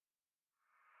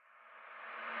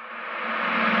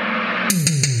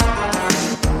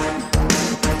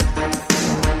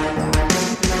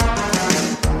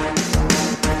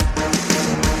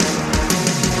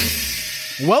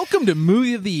Welcome to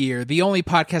Movie of the Year, the only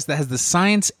podcast that has the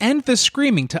science and the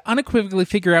screaming to unequivocally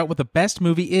figure out what the best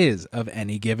movie is of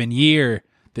any given year.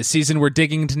 This season, we're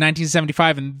digging into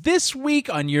 1975, and this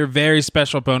week, on your very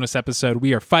special bonus episode,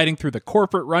 we are fighting through the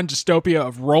corporate-run dystopia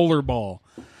of Rollerball.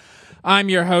 I'm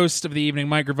your host of the evening,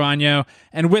 Mike Gravano,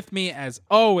 and with me, as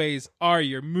always, are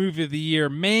your Movie of the Year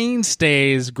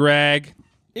mainstays, Greg.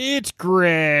 It's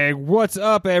Greg. What's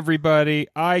up, everybody?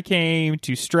 I came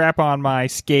to strap on my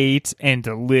skates and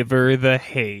deliver the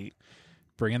hate.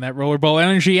 Bringing that rollerball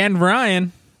energy, and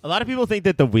Ryan. A lot of people think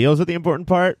that the wheels are the important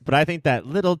part, but I think that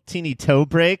little teeny toe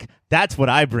brake, that's what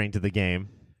I bring to the game.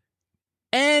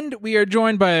 And we are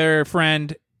joined by our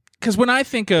friend, because when I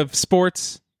think of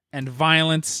sports and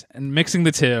violence and mixing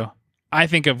the two, I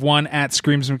think of one at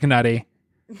Screams McNutty,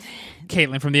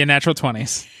 Caitlin from the Unnatural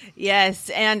 20s. Yes,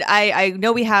 and I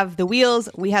know we have the wheels,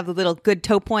 we have the little good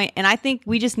toe point, and I think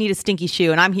we just need a stinky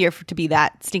shoe, and I'm here to be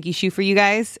that stinky shoe for you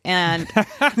guys, and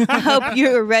I hope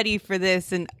you're ready for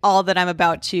this and all that I'm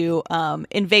about to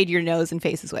invade your nose and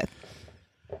faces with.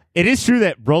 It is true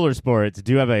that roller sports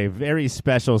do have a very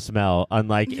special smell,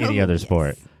 unlike any other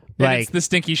sport. Like, it's the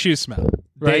stinky shoe smell,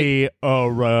 right? They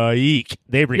reek.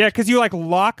 Yeah, because you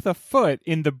lock the foot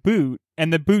in the boot,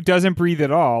 and the boot doesn't breathe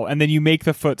at all, and then you make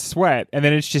the foot sweat, and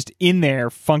then it's just in there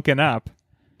funking up.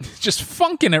 Just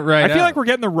funking it right I feel up. like we're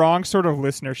getting the wrong sort of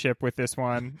listenership with this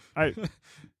one. I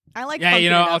like yeah, funking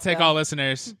it I'll up, take though. all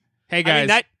listeners. Hey, guys.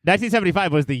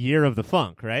 1975 was the year of the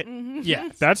funk, right? Mm-hmm. Yeah,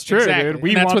 That's true, exactly. dude. We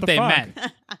And that's want what the they funk.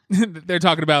 meant. They're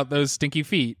talking about those stinky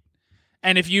feet.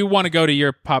 And if you want to go to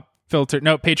your pop filter,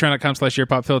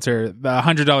 patreon.com/yourpopfilter, the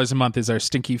 $100 a month is our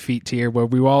stinky feet tier, where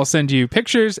we will all send you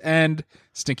pictures and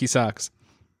stinky socks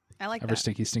I like of that.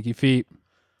 our stinky feet.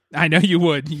 I know you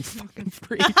would, you fucking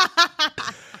freak.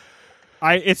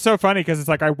 It's so funny because it's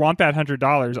like I want that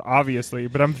 $100, obviously,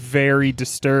 but I'm very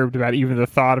disturbed about even the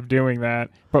thought of doing that.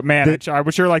 But man, I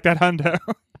would sure like that hundo.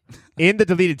 In the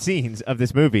deleted scenes of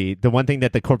this movie, the one thing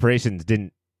that the corporations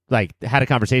didn't had a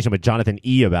conversation with Jonathan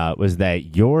E. about was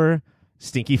that your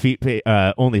Stinky Feet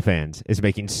OnlyFans is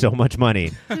making so much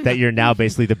money that you're now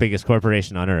basically the biggest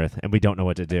corporation on Earth, and we don't know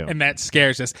what to do. And that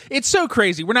scares us. It's so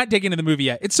crazy. We're not digging into the movie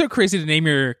yet. It's so crazy to name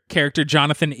your character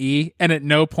Jonathan E., and at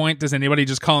no point does anybody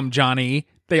just call him Johnny.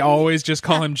 They always just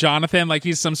call him Jonathan, like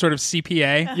he's some sort of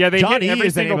CPA. Yeah, they Johnny hit every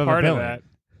is the single name of a part of villain. that.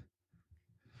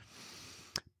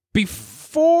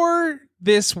 Before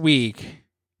this week,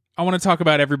 I want to talk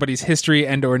about everybody's history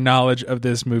and or knowledge of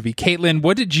this movie. Caitlin,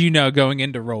 what did you know going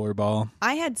into Rollerball?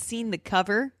 I had seen the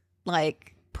cover,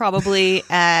 probably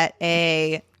at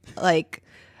a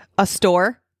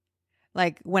store,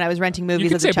 when I was renting movies You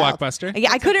could as say a child. Blockbuster.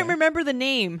 Yeah, I couldn't remember the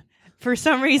name for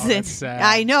some reason. that's sad.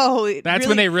 I know. That's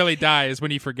when they really die, is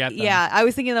when you forget them. Yeah, I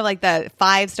was thinking of the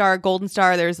 5-star, Golden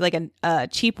Star. There's a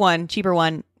cheaper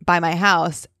one by my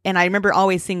house, and I remember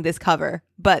always seeing this cover.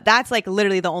 But that's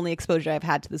literally the only exposure I've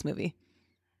had to this movie.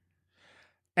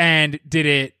 And did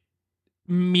it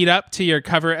meet up to your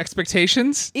cover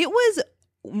expectations? It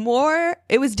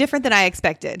was different than I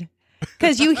expected.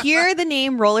 Because you hear the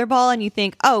name Rollerball and you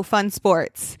think, oh, fun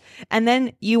sports. And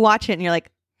then you watch it and you're like,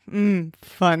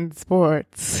 fun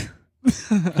sports.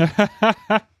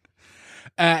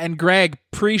 And Greg,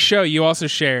 pre-show, you also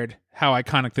shared how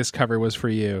iconic this cover was for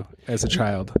you as a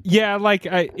child. Yeah,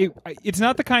 it's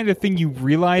not the kind of thing you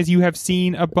realize you have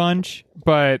seen a bunch,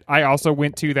 but I also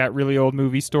went to that really old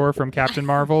movie store from Captain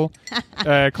Marvel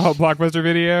called Blockbuster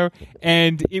Video,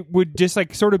 and it would just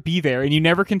sort of be there, and you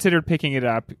never considered picking it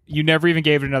up. You never even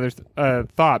gave it another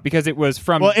thought because it was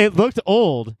from... Well, it looked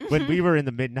old when we were in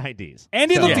the mid-90s.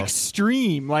 And it looked Yeah.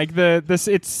 extreme.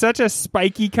 It's such a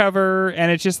spiky cover,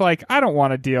 and it's just I don't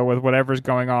want to deal with whatever's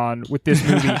going on with this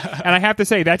movie. And I have to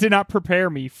say, that did not prepare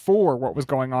me for what was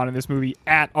going on in this movie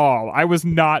at all. I was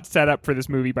not set up for this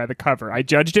movie by the cover. I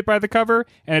judged it by the cover,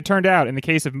 and it turned out, in the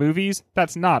case of movies,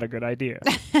 that's not a good idea.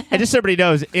 And just so everybody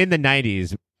knows, in the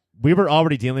 90s, we were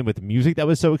already dealing with music that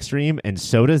was so extreme and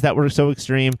sodas that were so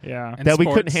extreme Yeah. And that we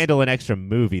sports. couldn't handle an extra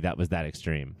movie that was that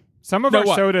extreme. Some of No, our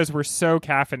what? sodas were so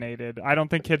caffeinated. I don't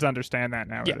think kids understand that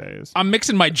nowadays. I'm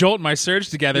mixing my Jolt and my Surge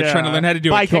together, Yeah. trying to learn how to do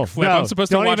Michael, a kickflip. no, I'm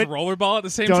supposed to don't watch even- Rollerball at the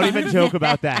same Don't time. even joke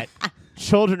about that.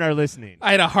 Children are listening.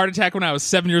 I had a heart attack when I was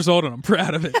 7 years old, and I'm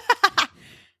proud of it.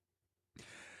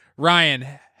 Ryan,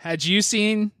 had you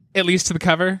seen at least to the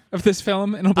cover of this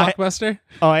film in a Blockbuster?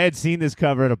 I had seen this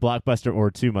cover at a Blockbuster or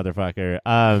two, motherfucker.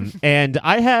 And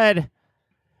I had...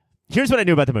 Here's what I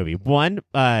knew about the movie. One,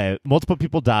 multiple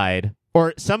people died,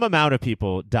 or some amount of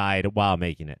people died while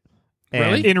making it. And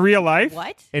Really? In real life?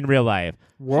 What? In real life.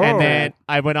 Whoa. And then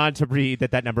I went on to read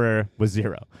that number was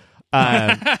 0.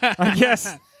 I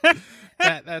guess.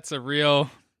 That's a real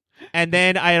And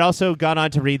then I had also gone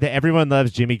on to read that everyone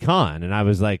loves Jimmy Caan, and I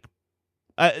was like,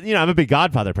 I'm a big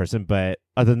Godfather person, but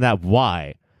other than that,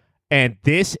 why? And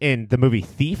this and the movie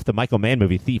Thief, the Michael Mann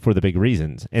movie Thief, were the big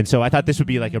reasons. And so I thought this would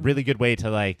be like a really good way to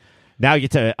like now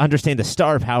get to understand the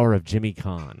star power of Jimmy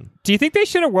Caan. Do you think they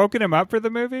should have woken him up for the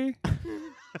movie?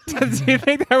 Do you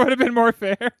think that would have been more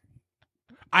fair?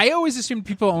 I always assumed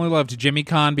people only loved Jimmy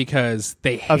Caan because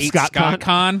they hate Scott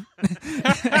Caan.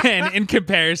 And in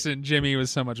comparison, Jimmy was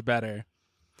so much better.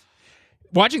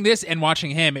 Watching this and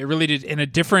watching him, it really did, in a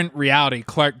different reality,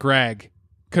 Clark Gregg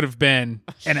could have been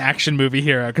an action movie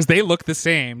hero because they look the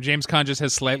same. James Caan just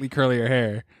has slightly curlier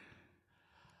hair.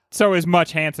 So is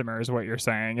much handsomer, is what you're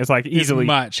saying. Is like easily He's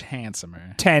much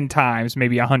handsomer. 10 times,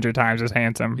 maybe 100 times as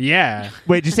handsome. Yeah.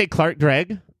 Wait, did you say Clark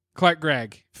Gregg? Clark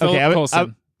Gregg. Philip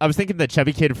Coulson. I was thinking the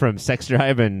chubby kid from Sex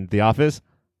Drive and The Office.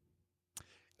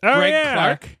 Oh, Greg yeah.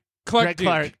 Clark. Clark Greg Duke.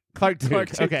 Clark Duke. Clark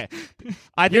Duke. Okay.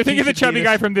 You're thinking the chubby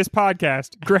guy from this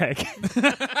podcast, Greg.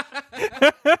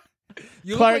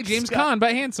 You Clark look like James Scott. Caan,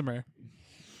 but handsomer.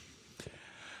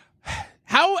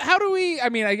 How do we? I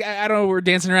mean, I don't know. We're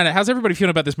dancing around it. How's everybody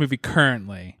feeling about this movie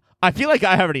currently? I feel like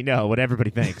I already know what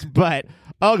everybody thinks, but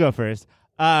I'll go first.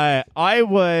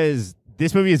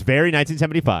 This movie is very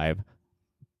 1975,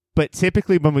 but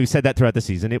typically when we said that throughout the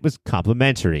season, it was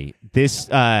complimentary.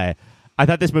 I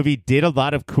thought this movie did a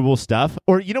lot of cool stuff.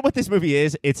 Or you know what this movie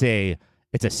is? It's a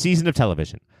season of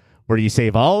television where you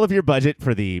save all of your budget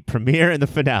for the premiere and the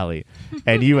finale,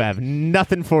 and you have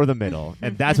nothing for the middle.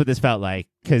 And that's what this felt like,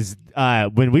 because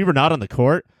when we were not on the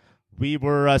court, we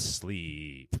were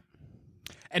asleep.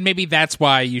 And maybe that's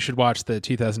why you should watch the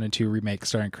 2002 remake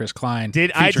starring Chris Klein. I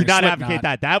did featuring not Slipknot. advocate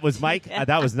that. That was Mike.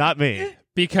 That was not me.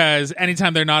 Because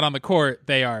anytime they're not on the court,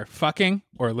 they are fucking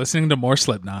or listening to more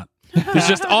Slipknot. It's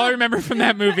just all I remember from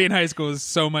that movie in high school is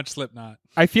so much Slipknot.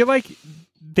 I feel like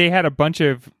they had a bunch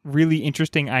of really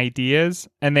interesting ideas,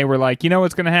 and they were like, you know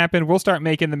what's going to happen? We'll start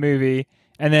making the movie,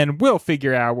 and then we'll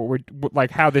figure out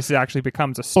how this actually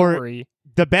becomes a story. Or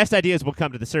the best ideas will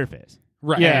come to the surface.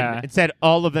 Right. Yeah. And instead,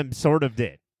 all of them sort of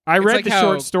did. I read like the how-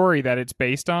 short story that it's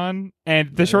based on,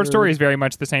 and the short story is very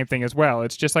much the same thing as well.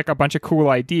 It's just like a bunch of cool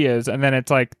ideas, and then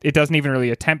it's like it doesn't even really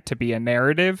attempt to be a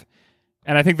narrative.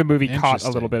 And I think the movie caught a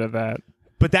Interesting. little bit of that.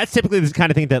 But that's typically the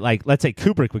kind of thing that, like, let's say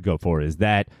Kubrick would go for, is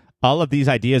that all of these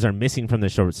ideas are missing from the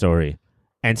short story.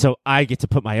 And so I get to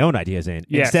put my own ideas in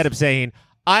Yes. instead of saying,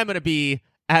 I'm going to be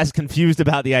as confused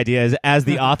about the ideas as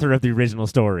the author of the original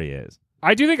story is.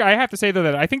 I do think I have to say, though,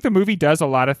 that I think the movie does a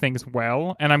lot of things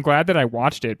well, and I'm glad that I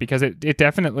watched it because it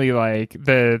definitely, like,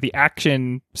 the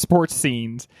action sports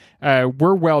scenes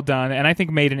were well done, and I think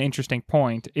made an interesting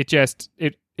point. It just,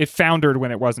 it foundered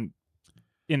when it wasn't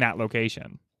in that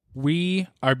location. We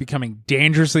are becoming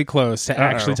dangerously close to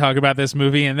actually talk about this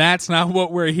movie, and that's not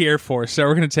what we're here for. So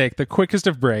we're going to take the quickest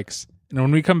of breaks, and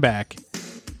when we come back,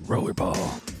 Rollerball.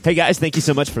 Hey guys, thank you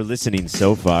so much for listening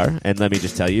so far. And let me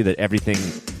just tell you that everything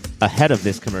ahead of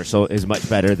this commercial is much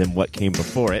better than what came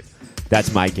before it.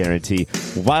 That's my guarantee.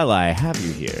 While I have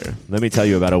you here, let me tell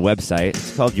you about a website.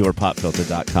 It's called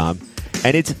yourpopfilter.com,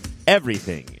 and it's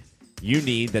everything you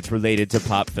need that's related to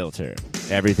Pop Filter.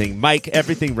 Everything Mike,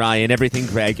 everything Ryan, everything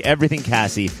Greg, everything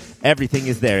Cassie, everything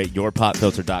is there at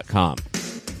yourpopfilter.com.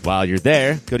 While you're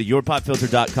there, go to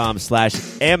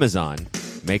yourpopfilter.com/Amazon.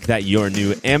 Make that your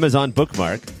new Amazon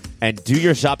bookmark and do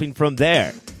your shopping from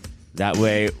there. That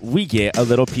way, we get a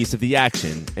little piece of the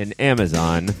action, and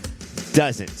Amazon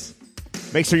doesn't.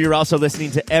 Make sure you're also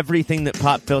listening to everything that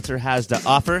Pop Filter has to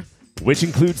offer, which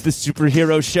includes the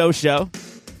Superhero Show,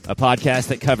 a podcast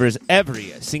that covers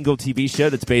every single TV show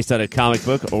that's based on a comic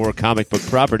book or comic book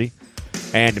property,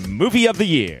 and Movie of the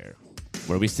Year,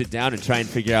 where we sit down and try and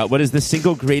figure out what is the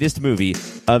single greatest movie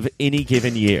of any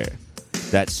given year.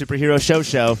 That's Superhero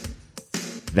Show,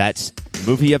 that's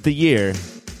Movie of the Year,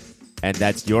 and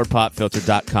that's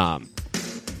yourpopfilter.com.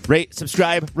 Rate,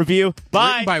 subscribe, review.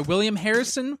 Bye! Written by William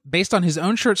Harrison, based on his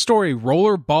own short story,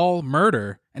 Rollerball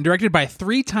Murder, and directed by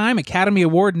three-time Academy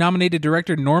Award-nominated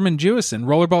director Norman Jewison.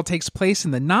 Rollerball takes place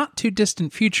in the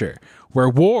not-too-distant future, where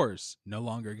wars no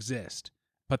longer exist.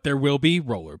 But there will be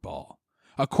Rollerball,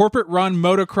 a corporate-run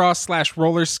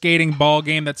motocross/roller skating ball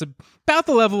game that's about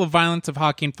the level of violence of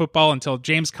hockey and football until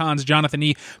James Caan's Jonathan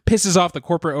E. pisses off the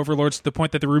corporate overlords to the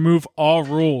point that they remove all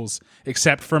rules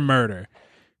except for murder.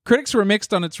 Critics were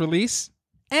mixed on its release,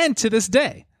 and to this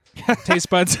day. Taste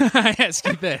buds, I ask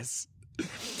you this.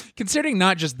 Considering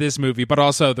not just this movie, but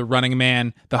also The Running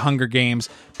Man, The Hunger Games,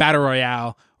 Battle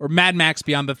Royale, or Mad Max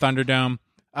Beyond the Thunderdome,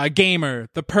 Gamer,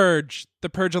 The Purge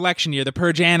Election Year, The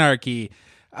Purge Anarchy,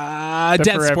 Death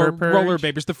Forever Sport, Purge. Roller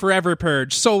Babies, The Forever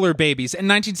Purge, Solar Babies, and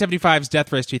 1975's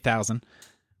Death Race 2000.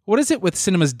 What is it with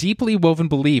cinema's deeply woven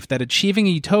belief that achieving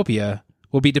a utopia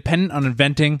will be dependent on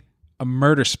inventing a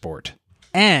murder sport?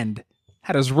 And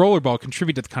how does Rollerball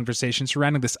contribute to the conversation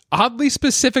surrounding this oddly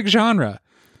specific genre?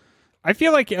 I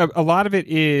feel like a lot of it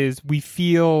is we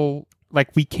feel like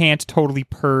we can't totally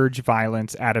purge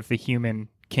violence out of the human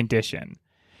condition.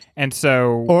 And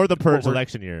so... Or the Purge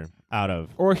election year out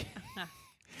of. Or...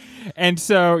 And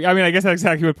so, I mean, I guess that's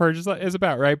exactly what Purge is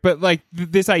about, right? But like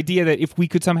this idea that if we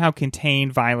could somehow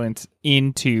contain violence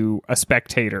into a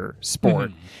spectator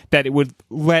sport, that it would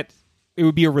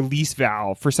be a release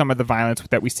valve for some of the violence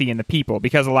that we see in the people.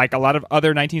 Because like a lot of other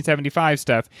 1975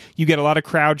 stuff, you get a lot of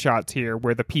crowd shots here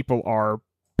where the people are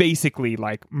basically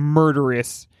like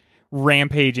murderous,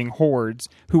 rampaging hordes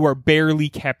who are barely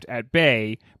kept at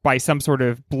bay by some sort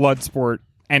of blood sport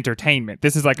entertainment.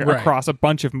 This is like across a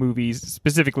bunch of movies,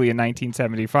 specifically in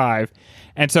 1975.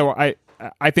 And so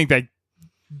I think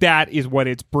that is what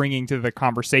it's bringing to the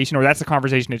conversation, or that's the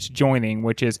conversation it's joining,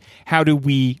 which is how do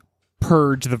we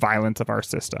purge the violence of our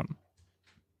system?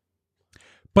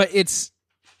 But it's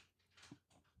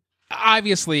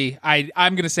obviously,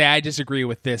 I'm going to say I disagree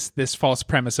with this false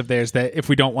premise of theirs that if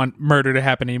we don't want murder to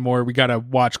happen anymore, we got to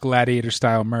watch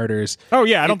gladiator-style murders. Oh,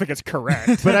 yeah, I don't think it's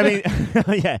correct. But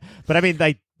I mean,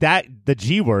 like that, the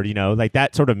G word, you know, like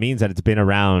that sort of means that it's been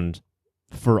around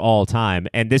for all time.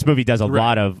 And this movie does a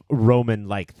lot of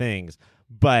Roman-like things.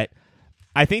 But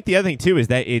I think the other thing, too, is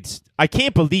that I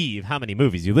can't believe how many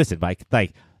movies you listed, Mike.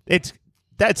 Like,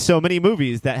 that's so many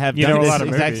movies that have done this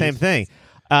exact same thing.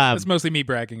 It's mostly me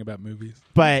bragging about movies.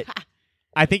 But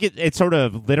I think it sort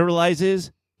of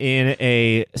literalizes in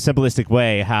a simplistic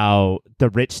way how the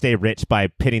rich stay rich by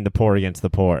pitting the poor against the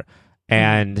poor.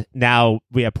 And now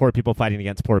we have poor people fighting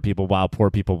against poor people while poor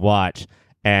people watch.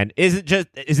 And isn't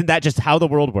that just how the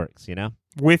world works, you know?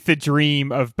 With the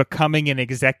dream of becoming an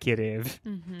executive.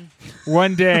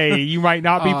 One day you might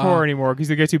not be poor anymore because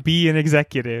you get to be an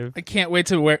executive. I can't wait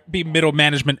to be middle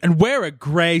management and wear a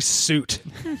gray suit.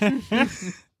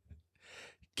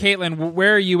 Caitlin,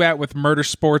 where are you at with murder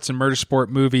sports and murder sport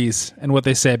movies and what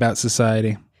they say about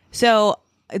society? So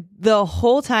the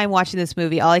whole time watching this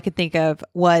movie, all I could think of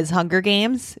was Hunger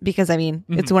Games, because I mean,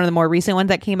 it's one of the more recent ones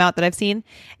that came out that I've seen.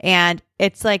 And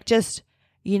it's like just,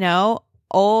 you know,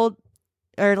 old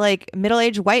or like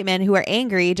middle-aged white men who are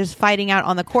angry just fighting out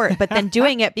on the court, but then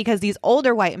doing it because these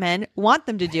older white men want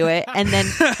them to do it. And then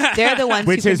they're the ones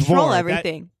who control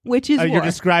everything, which is war. You're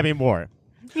describing war.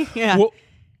 Yeah.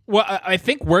 Well, I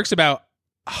think works about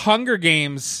Hunger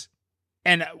Games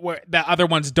and what the other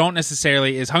ones don't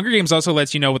necessarily is Hunger Games also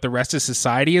lets you know what the rest of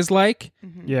society is like.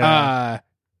 Yeah.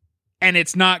 And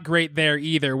it's not great there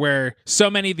either, where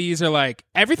so many of these are like,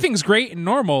 everything's great and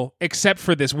normal except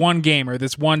for this one game or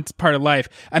this one part of life.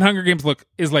 And Hunger Games look,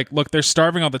 they're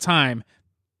starving all the time.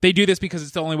 They do this because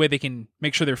it's the only way they can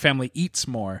make sure their family eats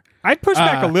more. I'd push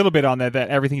back a little bit on that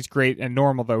everything's great and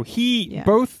normal, though.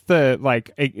 Both the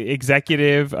like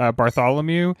executive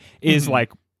Bartholomew is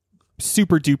like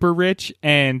super duper rich,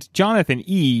 and Jonathan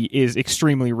E is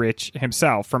extremely rich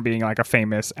himself from being like a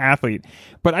famous athlete.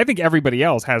 But I think everybody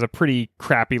else has a pretty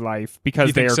crappy life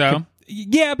because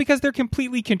because they're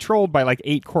completely controlled by like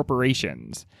 8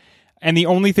 corporations. And the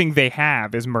only thing they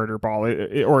have is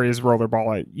Murderball or is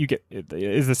Rollerball. You get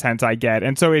is the sense I get,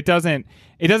 and so it doesn't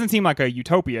seem like a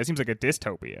utopia. It seems like a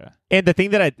dystopia. And the thing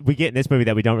that we get in this movie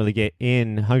that we don't really get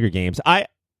in Hunger Games, I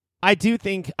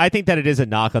think that it is a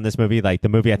knock on this movie. Like the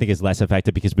movie, I think is less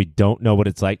effective because we don't know what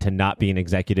it's like to not be an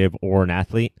executive or an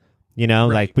athlete. You know,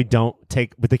 like we don't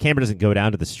but the camera doesn't go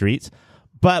down to the streets.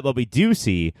 But what we do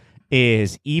see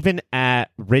is even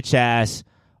at rich ass,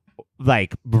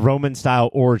 like Roman style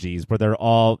orgies where they're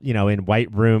all, you know, in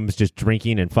white rooms just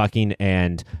drinking and fucking,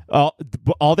 and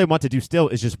all they want to do still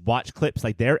is just watch clips.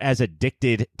 Like they're as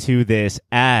addicted to this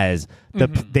as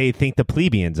they think the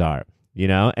plebeians are, you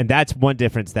know? And that's one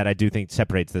difference that I do think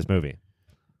separates this movie.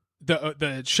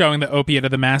 The showing the opiate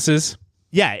of the masses.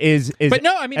 Yeah, but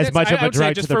no, I mean, as much of a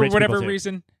drug just to the for rich whatever people, too.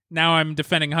 reason. Now I'm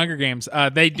defending Hunger Games.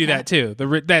 They do that too.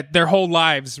 That their whole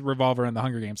lives revolve around the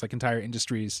Hunger Games. Like entire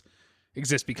industries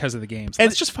exist because of the games.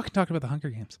 Let's just fucking talk about the Hunger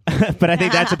Games. But I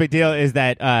think that's a big deal is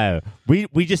that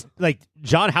we just like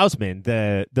John Houseman,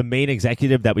 the main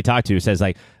executive that we talked to, says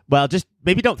like, well, just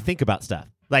maybe don't think about stuff.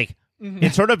 Like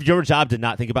it's sort of your job to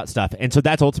not think about stuff. And so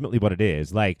that's ultimately what it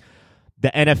is. Like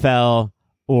the NFL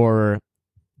or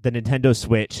the Nintendo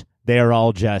Switch, they are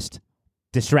all just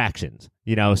distractions,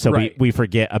 you know? So we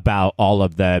forget about all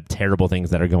of the terrible things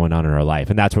that are going on in our life.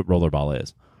 And that's what Rollerball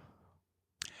is.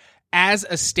 As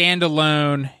a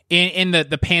standalone in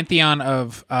the pantheon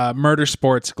of murder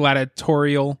sports,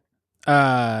 gladiatorial,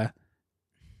 what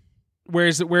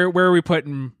where are we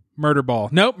putting Murder Ball?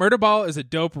 Nope, Murder Ball is a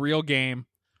dope real game.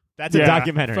 That's a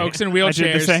documentary. Folks in I wheelchairs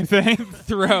did the same thing.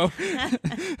 throw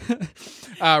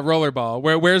Rollerball.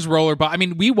 Where's Rollerball? I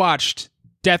mean, we watched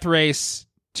Death Race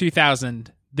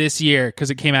 2000 this year because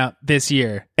it came out this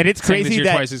year. And it's Saying crazy this year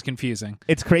that twice is confusing.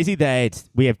 it's crazy that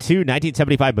we have two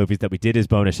 1975 movies that we did as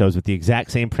bonus shows with the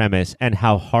exact same premise and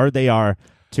how hard they are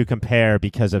to compare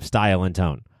because of style and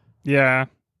tone. Yeah.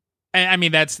 And I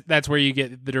mean, that's where you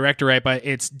get the director right, but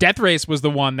it's Death Race was the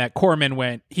one that Corman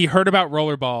went. He heard about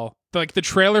Rollerball. Like the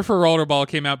trailer for Rollerball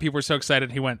came out, people were so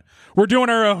excited. He went, "We're doing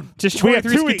our own." Just We have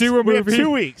 23 2 could weeks. do a We have movie. 2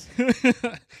 weeks.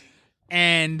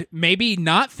 And maybe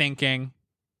not thinking.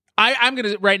 I'm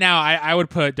gonna right now. I would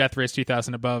put Death Race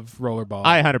 2000 above Rollerball.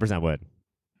 I 100% would.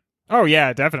 Oh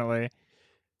yeah, definitely.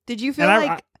 Did you feel And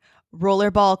like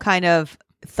Rollerball kind of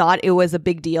thought it was a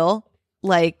big deal?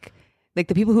 Like the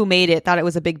people who made it thought it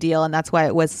was a big deal, and that's why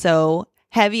it was so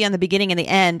heavy on the beginning and the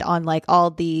end on like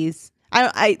all these.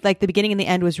 I like the beginning and the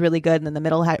end was really good, and then the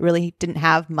middle really didn't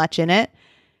have much in it.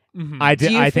 Mhm. I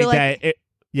Do you think feel like- that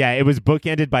it was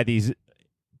bookended by these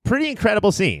pretty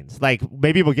incredible scenes. Like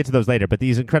maybe we'll get to those later, but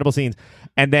these incredible scenes.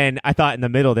 And then I thought in the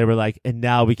middle they were like, and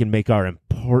now we can make our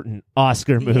important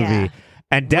Oscar movie. Yeah.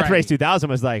 And Death Right. Race 2000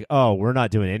 was like, oh, we're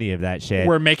not doing any of that shit.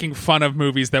 We're making fun of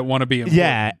movies that want to be important.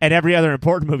 Yeah, and every other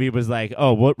important movie was like,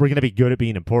 oh, we're going to be good at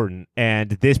being important.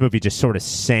 And this movie just sort of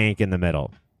sank in the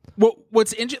middle. Well,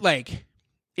 what's like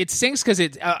it sinks because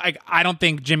I don't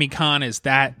think Jimmy Caan is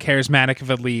that charismatic of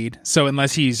a lead. So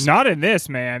unless he's Not in this,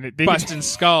 man. busting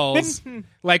skulls,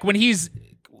 like when he's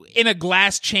in a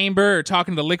glass chamber or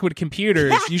talking to liquid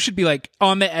computers, you should be like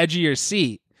on the edge of your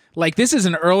seat. Like this is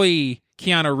an early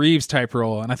Keanu Reeves type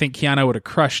role, and I think Keanu would have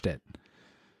crushed it.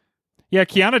 Yeah,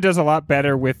 Keanu does a lot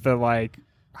better with the like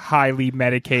highly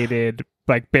medicated,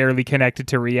 like barely connected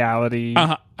to reality.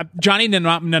 Johnny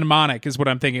Mnemonic is what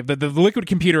I'm thinking. The liquid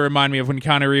computer remind me of when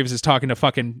Keanu Reeves is talking to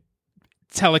fucking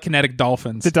telekinetic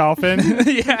dolphins. The dolphin.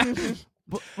 Yeah.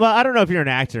 Well, I don't know if you're an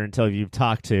actor until you've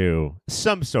talked to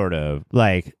some sort of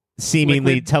like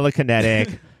seemingly Liquid.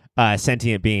 telekinetic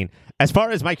sentient being. As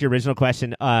far as Mike, your original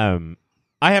question, I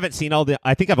haven't seen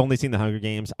I think I've only seen the Hunger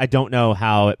Games. I don't know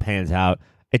how it pans out.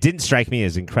 It didn't strike me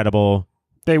as incredible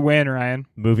They win, Ryan.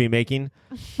 movie making.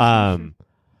 But-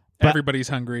 Everybody's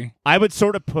hungry. I would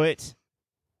sort of put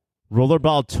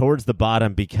Rollerball towards the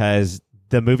bottom because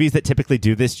the movies that typically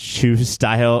do this choose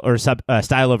style or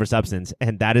style over substance,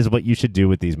 and that is what you should do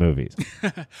with these movies.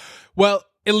 Well,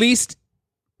 at least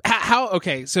how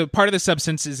okay, so part of the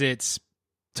substance is it's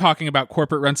talking about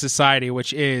corporate run society,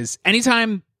 which is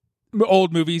anytime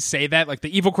old movies say that, like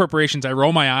the evil corporations, I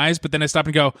roll my eyes, but then I stop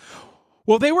and go,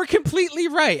 well, they were completely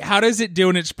right. How does it do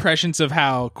in its prescience of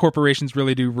how corporations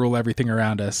really do rule everything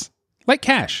around us? Like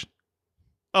cash.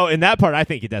 Oh, in that part, I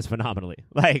think it does phenomenally.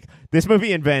 Like, this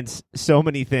movie invents so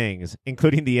many things,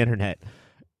 including the internet.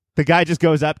 The guy just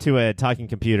goes up to a talking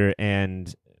computer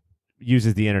and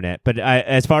uses the internet. But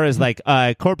as far as, like,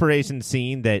 corporations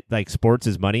seeing that, like, sports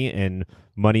is money and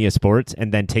money is sports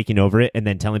and then taking over it and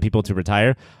then telling people to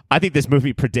retire, I think this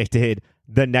movie predicted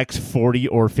the next 40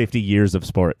 or 50 years of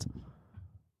sports.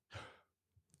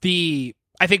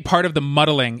 I think part of the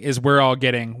muddling is we're all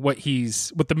getting what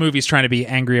the movie's trying to be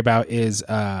angry about is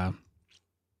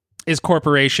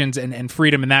corporations and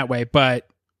freedom in that way. But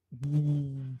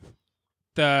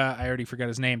I already forgot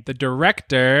his name. The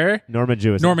director, Norman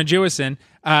Jewison.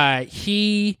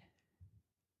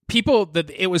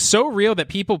 it was so real that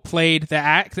people played the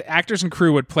actors and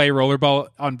crew would play Rollerball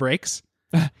on breaks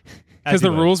because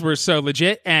the rules were so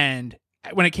legit. And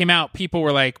when it came out, people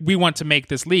were like, we want to make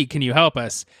this league. Can you help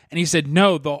us? And he said,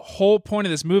 no, the whole point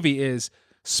of this movie is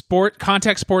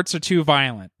contact sports are too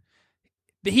violent.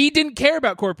 He didn't care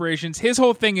about corporations. His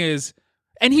whole thing is,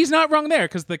 and he's not wrong there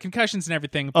because the concussions and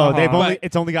everything. Oh, But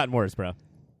it's only gotten worse, bro.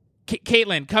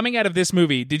 Caitlin, coming out of this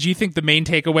movie, did you think the main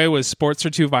takeaway was sports are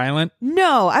too violent?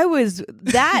 No,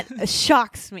 that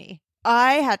shocks me.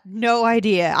 I had no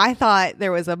idea. I thought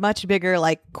there was a much bigger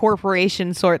like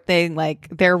corporation sort thing, like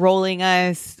they're rolling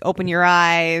us, open your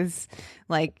eyes,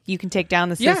 like you can take down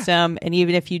the Yeah. system, and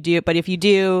even if you do, but if you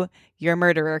do, you're a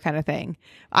murderer kind of thing.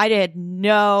 At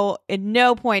no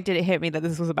point did it hit me that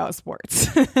this was about sports.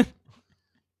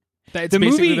 It's The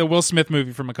basically movie- the Will Smith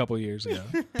movie from a couple years ago.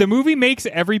 The movie makes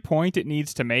every point it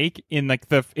needs to make in like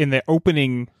in the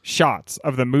opening shots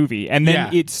of the movie, and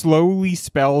then Yeah. it slowly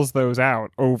spells those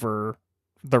out over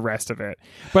the rest of it.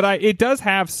 But it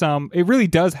really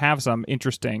does have some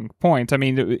interesting points. I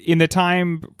mean, in the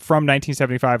time from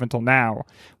 1975 until now,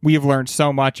 we have learned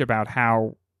so much about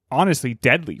how honestly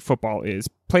deadly football is.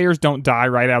 Players don't die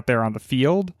right out there on the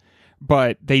field,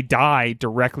 but they die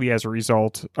directly as a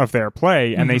result of their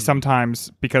play. And they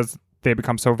sometimes, because they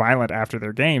become so violent after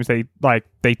their games, they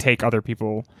take other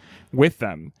people with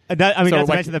them. Not to like,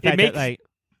 mention the fact that, like,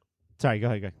 sorry,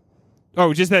 go ahead.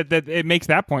 Oh, just that it makes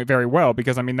that point very well,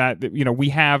 because I mean that, you know, we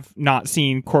have not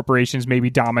seen corporations maybe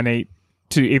dominate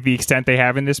to the extent they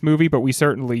have in this movie, but we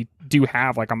certainly do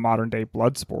have like a modern day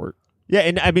blood sport. Yeah,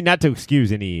 and I mean, not to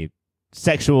excuse any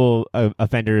sexual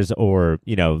offenders or,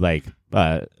 you know, like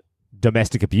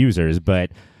domestic abusers,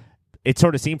 but it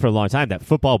sort of seemed for a long time that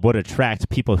football would attract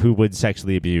people who would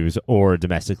sexually abuse or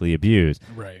domestically abuse.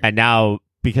 Right. And now,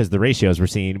 because the ratios we're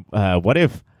seeing, what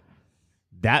if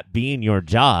that being your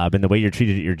job and the way you're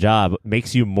treated at your job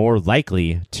makes you more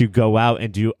likely to go out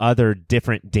and do other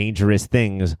different dangerous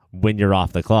things when you're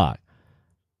off the clock?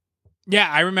 Yeah,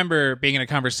 I remember being in a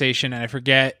conversation, and I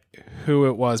forget who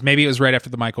it was. Maybe it was right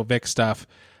after the Michael Vick stuff.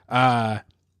 And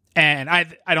I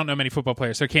don't know many football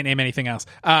players, so I can't name anything else.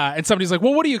 And somebody's like,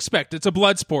 well, what do you expect? It's a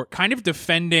blood sport. Kind of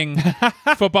defending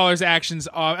footballers' actions.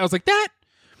 I was like,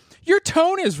 your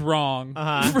tone is wrong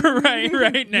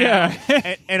right now.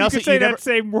 Yeah. And also, you could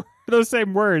say you never, those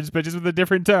same words, but just with a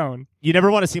different tone. you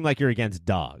never want to seem like you're against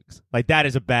dogs. Like, that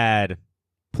is a bad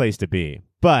place to be.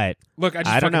 But Look, I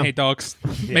just don't fucking know. hate dogs.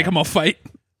 Yeah. Make them all fight.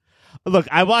 Look,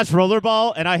 I watch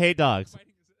Rollerball, and I hate dogs.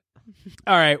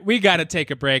 All right, we got to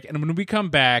take a break. And when we come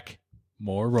back,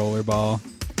 more Rollerball.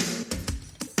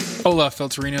 Hola,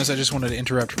 Filterinos. I just wanted to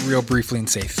interrupt real briefly and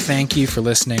say thank you for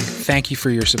listening. Thank you for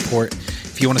your support.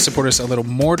 If you want to support us a little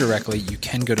more directly, you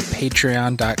can go to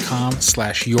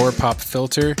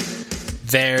patreon.com/yourpopfilter.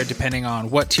 There, depending on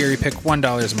what tier you pick, $1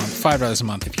 a month, $5 a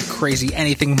month. If you're crazy,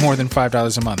 anything more than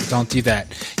 $5 a month, don't do that.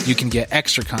 You can get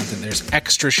extra content. There's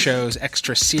extra shows,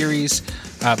 extra series,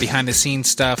 behind-the-scenes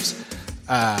stuff.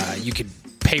 You could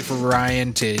pay for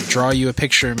Ryan to draw you a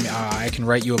picture. I can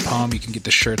write you a poem. You can get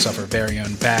the shirts off our very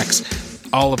own backs.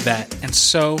 All of that and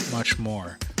so much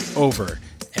more over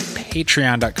at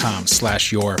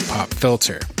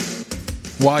patreon.com/yourpopfilter.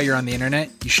 While you're on the internet,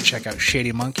 you should check out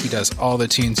Shady Monk. He does all the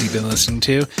tunes you've been listening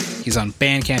to. He's on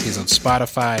Bandcamp, he's on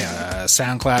Spotify,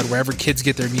 SoundCloud, wherever kids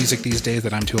get their music these days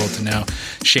that I'm too old to know.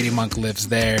 Shady Monk lives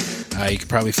there. You can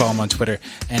probably follow him on Twitter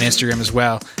and Instagram as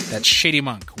well. That's Shady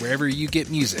Monk. Wherever you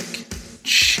get music,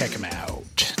 check him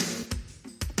out.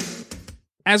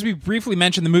 As we briefly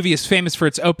mentioned, the movie is famous for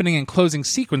its opening and closing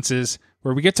sequences,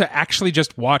 where we get to actually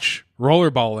just watch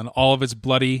Rollerball in all of its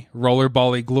bloody,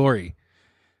 rollerball-y glory.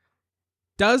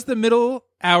 Does the middle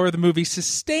hour of the movie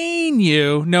sustain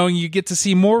you, knowing you get to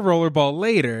see more Rollerball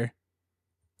later?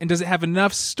 And does it have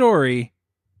enough story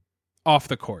off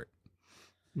the court?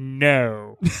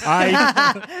 No. Moving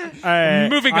I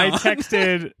on.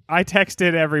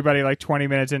 texted everybody like 20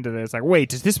 minutes into this, like, wait,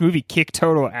 does this movie kick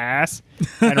total ass?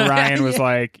 And Ryan was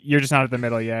like, you're just not at the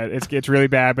middle yet. It's really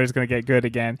bad, but it's going to get good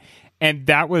again. And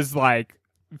that was like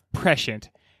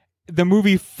prescient. The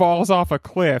movie falls off a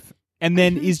cliff and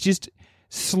then is just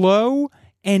slow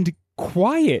and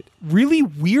quiet. Really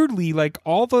weirdly, like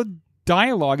all the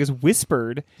dialogue is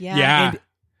whispered. Yeah. And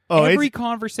Oh, every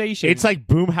conversation. It's like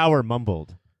Boomhauer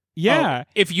mumbled. Yeah. Oh,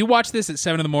 if you watch this at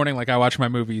 7 a.m, like I watch my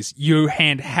movies, your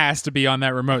hand has to be on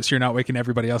that remote so you're not waking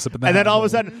everybody else up in the And then house. all of a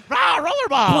sudden,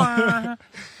 rollerball!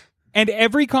 And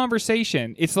every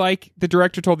conversation, it's like the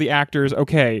director told the actors,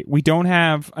 okay, we don't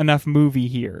have enough movie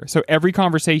here. So every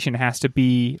conversation has to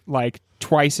be like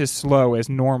twice as slow as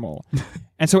normal.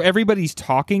 And so everybody's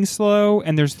talking slow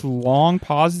and there's long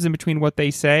pauses in between what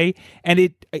they say. And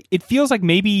it feels like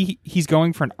maybe he's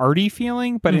going for an arty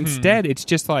feeling, but instead it's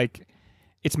just like,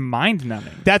 it's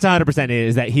mind-numbing. That's 100% it,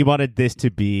 is that he wanted this to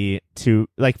be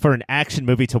like for an action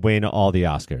movie to win all the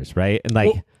Oscars, right? And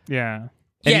like, Yeah.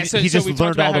 and Yeah, he so just we talked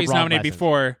learned about all how the he's wrong nominated lessons.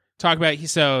 before. Talk about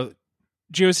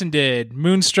Jewison did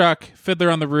Moonstruck,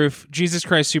 Fiddler on the Roof, Jesus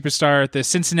Christ Superstar, The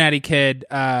Cincinnati Kid,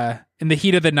 In the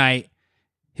Heat of the Night.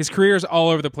 His career is all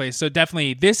over the place. So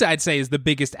definitely, this I'd say is the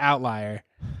biggest outlier.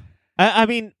 I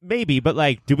mean, maybe, but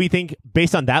like, do we think,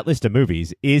 based on that list of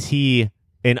movies, is he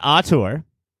an auteur?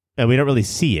 And we don't really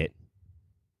see it.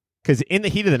 Because In the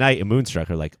Heat of the Night and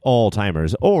Moonstruck are like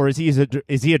all-timers. Or is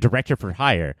he a director for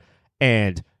hire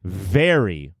and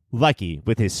very lucky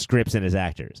with his scripts and his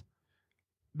actors?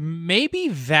 Maybe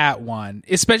that one,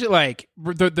 especially like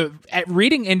at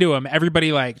reading into him,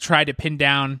 everybody like tried to pin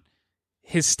down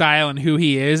his style and who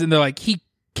he is, and they're like, he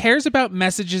cares about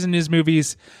messages in his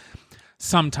movies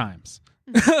sometimes.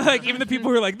 Like even the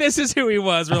people who are like, this is who he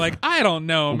was, were like, I don't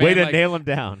know, man. Way to Like, nail him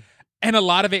down. and a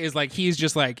lot of it is like he's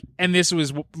just like, and this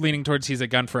was leaning towards he's a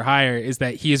gun for hire, is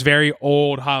that he is very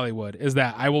old Hollywood. Is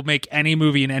that I will make any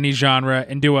movie in any genre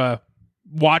and do a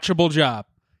watchable job.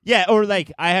 Yeah, or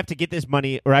like I have to get this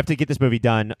money, or I have to get this movie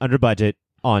done under budget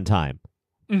on time.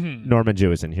 Mm-hmm. Norman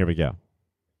Jewison, here we go.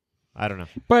 I don't know.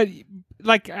 But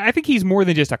like, I think he's more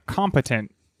than just a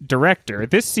competent director.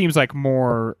 This seems like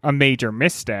more a major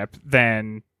misstep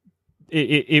than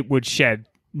it would shed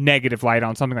negative light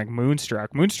on something like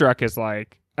Moonstruck. Moonstruck is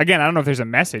like, again, I don't know if there's a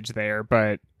message there,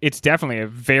 but it's definitely a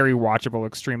very watchable,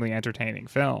 extremely entertaining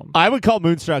film. I would call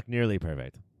Moonstruck nearly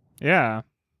perfect. Yeah.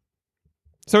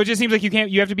 So it just seems like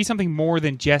you have to be something more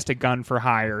than just a gun for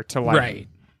hire to like Right.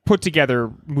 put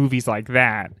together movies like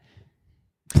that.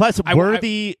 Plus, were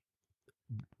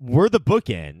the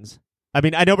bookends? I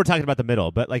mean, I know we're talking about the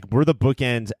middle, but like, were the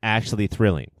bookends actually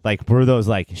thrilling? Like, were those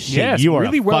like, shit, Yes, you are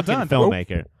really a well fucking done.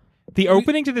 filmmaker? The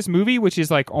opening to this movie, which is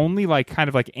like only like kind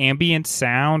of like ambient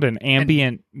sound and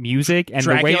ambient music, and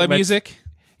Dracula the way it music.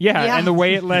 yeah, and the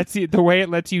way it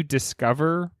lets you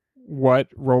discover what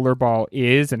Rollerball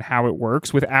is and how it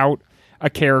works without a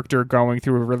character going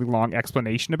through a really long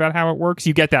explanation about how it works.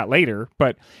 You get that later,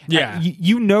 but Yeah.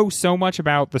 you know so much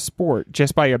about the sport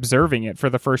just by observing it for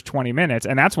the first 20 minutes,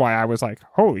 and that's why I was like,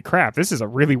 holy crap, this is a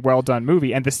really well done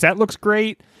movie, and the set looks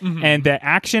great, and the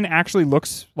action actually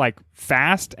looks like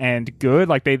fast and good.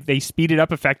 Like they speed it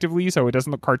up effectively so it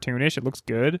doesn't look cartoonish. It looks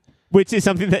good. Which is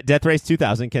something that Death Race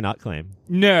 2000 cannot claim.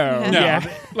 No. No,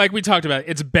 Yeah. like we talked about,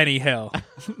 it's Benny Hill.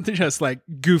 Just like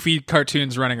goofy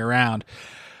cartoons running around.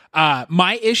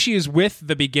 My issues with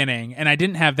the beginning, and I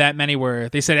didn't have that many, where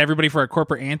they said everybody for a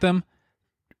corporate anthem.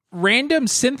 Random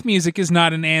synth music is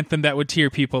not an anthem that would tear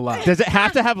people up. Does it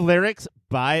have to have lyrics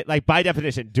by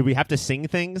definition? Do we have to sing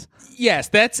things? Yes,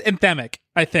 that's anthemic,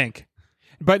 I think.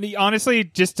 But honestly,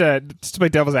 just to play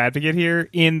devil's advocate here,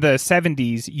 in the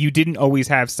 70s, you didn't always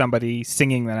have somebody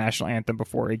singing the national anthem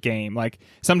before a game. Like,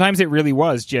 sometimes it really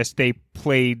was just they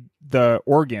played the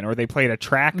organ or they played a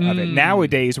track of it.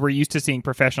 Nowadays, we're used to seeing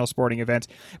professional sporting events.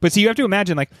 But so you have to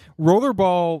imagine, like,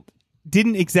 Rollerball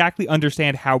didn't exactly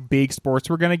understand how big sports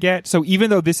were going to get. So even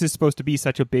though this is supposed to be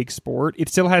such a big sport, it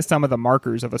still has some of the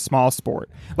markers of a small sport.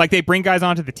 Like, they bring guys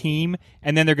onto the team,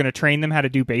 and then they're going to train them how to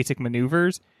do basic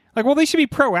maneuvers. Like, well, they should be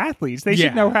pro athletes. They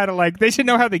should know how to they should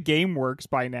know how the game works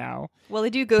by now. Well, they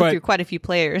do go But- through quite a few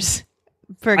players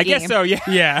per I game. guess so, yeah.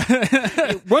 Yeah.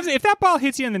 If that ball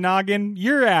hits you in the noggin,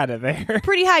 you're out of there.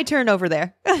 Pretty high turnover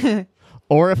there.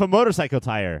 Or if a motorcycle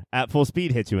tire at full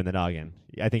speed hits you in the noggin,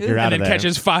 I think you're out and of then there.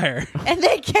 catches fire. And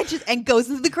then catches and goes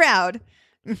into the crowd.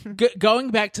 Going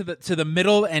back to the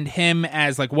middle and him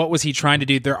as like, what was he trying to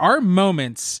do? There are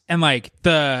moments and like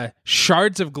the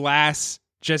shards of glass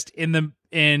just in the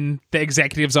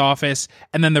executive's office,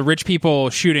 and then the rich people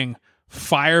shooting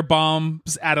fire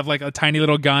bombs out of like a tiny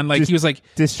little gun. Like, he was like,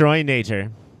 destroying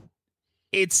nature.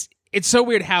 it's so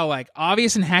weird how like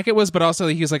obvious and Hackett was, but also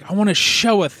he was like, I want to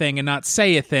show a thing and not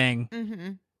say a thing. Mm-hmm.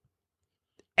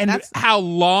 And That's- how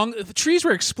long the trees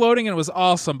were exploding, and it was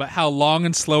awesome, but how long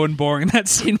and slow and boring that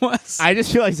scene was. I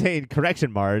just feel like saying,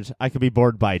 correction, Marge, I could be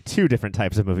bored by two different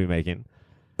types of movie making.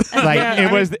 Like, Yeah,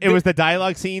 it was the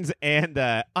dialogue scenes and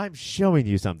I'm showing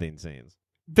you something scenes.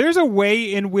 There's a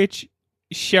way in which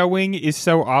showing is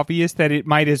so obvious that it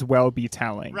might as well be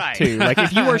telling, Right. too. Like,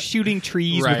 if you are shooting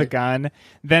trees with a Right. gun,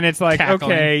 then it's like,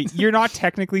 Cackling. okay, you're not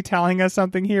technically telling us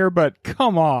something here, but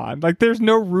come on. Like, there's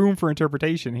no room for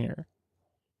interpretation here.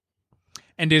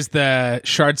 And is the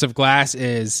shards of glass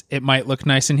is it might look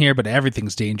nice in here, but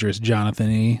everything's dangerous, Jonathan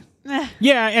E.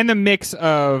 Yeah, and the mix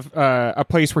of a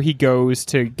place where he goes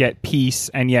to get peace,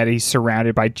 and yet he's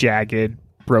surrounded by jagged,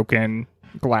 broken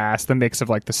glass. The mix of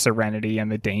like the serenity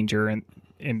and the danger and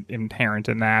inherent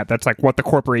in that. That's like what the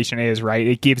corporation is, right?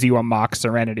 It gives you a mock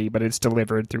serenity, but it's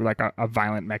delivered through like a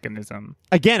violent mechanism.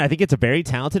 Again, I think it's a very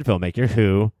talented filmmaker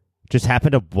who just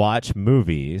happened to watch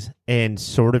movies and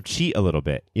sort of cheat a little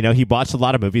bit. You know, he watched a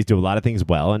lot of movies, do a lot of things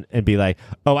well, and be like,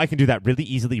 oh, I can do that really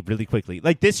easily, really quickly.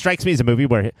 Like, this strikes me as a movie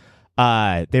where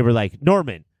they were like,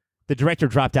 Norman, the director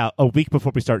dropped out a week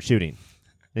before we start shooting. And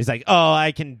he's like, oh,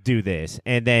 I can do this.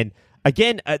 And then,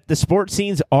 again, the sports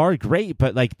scenes are great,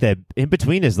 but like the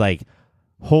in-between is like,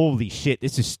 holy shit,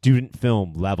 this is student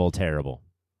film level terrible.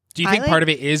 Do you I think like- part of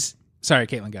it is... Sorry,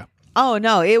 Caitlin, go. Oh,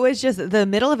 no. It was just the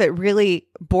middle of it really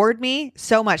bored me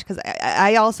so much because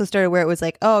I also started where it was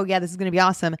like, oh, yeah, this is going to be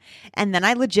awesome. And then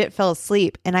I legit fell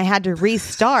asleep and I had to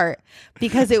restart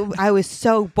because I was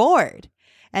so bored.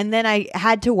 And then I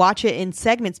had to watch it in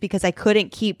segments because I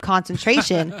couldn't keep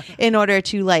concentration in order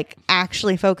to like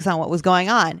actually focus on what was going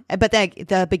on. But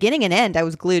the beginning and end, I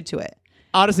was glued to it.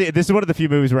 Honestly, this is one of the few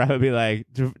movies where I would be like,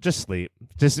 just sleep.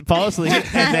 Just fall asleep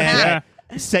and then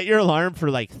set your alarm for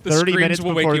like 30 screams minutes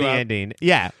will wake before you the up. ending.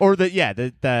 Yeah. Or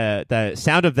the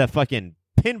sound of the fucking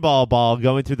pinball ball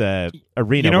going through the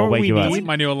arena You know will what wake we you up. need?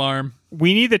 My new alarm.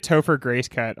 We need the Topher Grace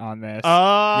cut on this.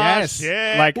 Oh, Yes.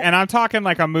 shit. Like, and I'm talking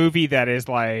like a movie that is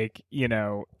like,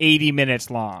 80 minutes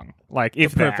long. Like,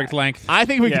 if Perfect that. length. I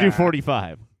think we could do Yeah.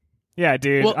 45. Yeah,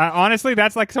 dude. Well- Honestly,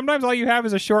 that's like sometimes all you have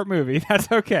is a short movie. That's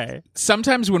okay.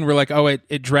 Sometimes when we're like, oh,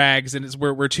 it drags, and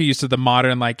we're too used to the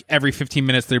modern, like every 15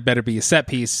 minutes there better be a set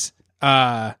piece,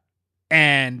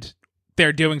 and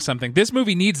they're doing something. This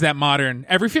movie needs that modern.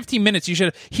 Every 15 minutes,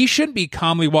 he shouldn't be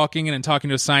calmly walking in and talking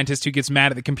to a scientist who gets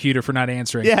mad at the computer for not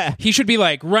answering. Yeah. He should be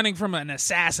like running from an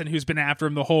assassin who's been after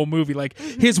him the whole movie. Like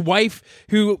his wife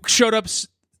who showed up.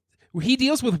 He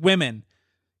deals with women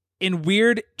in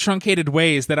weird, truncated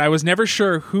ways that I was never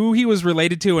sure who he was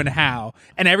related to and how.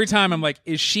 And every time I'm like,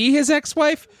 is she his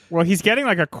ex-wife? Well, he's getting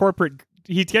like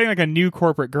a new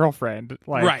corporate girlfriend,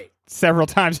 like Right. several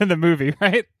times in the movie,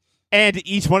 right? And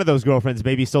each one of those girlfriends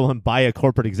may be stolen by a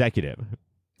corporate executive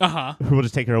Uh-huh. who will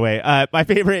just take her away. My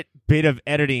favorite bit of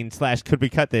editing / could we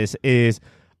cut this is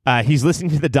he's listening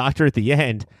to the doctor at the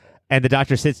end, and the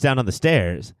doctor sits down on the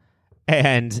stairs,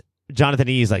 and Jonathan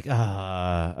E. is like, all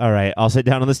right, I'll sit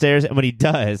down on the stairs. And when he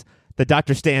does, the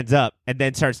doctor stands up and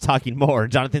then starts talking more.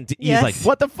 Jonathan E. Yes. is like,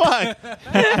 what the fuck?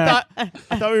 I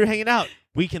thought we were hanging out.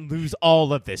 We can lose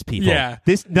all of this, people. Yeah.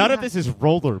 None of this is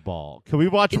Rollerball. Can we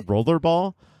watch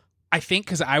Rollerball? I think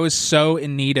because I was so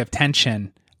in need of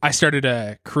tension, I started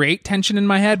to create tension in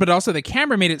my head, but also the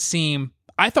camera made it seem,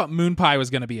 I thought Moon Pie was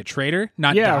going to be a traitor,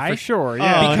 not Yeah, die. for sure.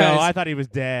 Yeah. Oh, Because- no, I thought he was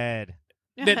dead.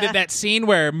 That scene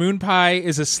where Moon Pie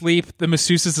is asleep, the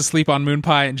masseuse is asleep on Moon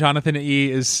Pie, and Jonathan E.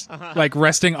 is like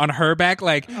resting on her back.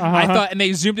 Like I thought, and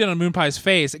they zoomed in on Moon Pie's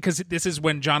face because this is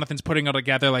when Jonathan's putting it all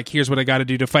together. Like, here's what I got to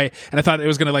do to fight, and I thought it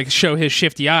was going to like show his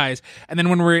shifty eyes. And then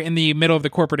when we're in the middle of the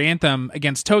corporate anthem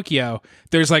against Tokyo,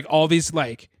 there's like all these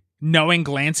like knowing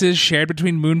glances shared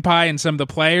between Moon Pie and some of the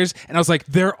players, and I was like,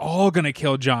 they're all going to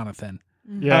kill Jonathan.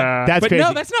 Yeah. That's But crazy.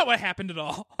 no, that's not what happened at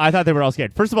all. I thought they were all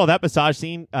scared. First of all, that massage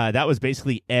scene, that was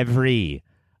basically every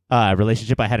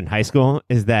relationship I had in high school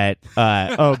is that,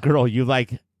 oh, girl,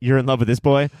 you're in love with this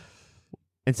boy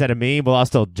instead of me. Well, I'll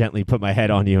still gently put my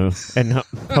head on you. And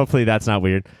hopefully that's not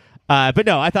weird. But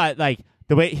no, I thought like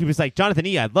the way he was like, Jonathan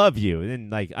E., I love you. And then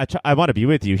like, I want to be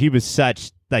with you. He was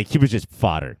he was just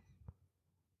fodder.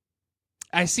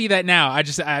 I see that now. I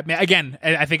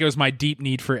think it was my deep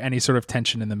need for any sort of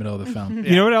tension in the middle of the film.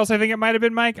 You know what else I think it might have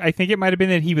been, Mike? I think it might have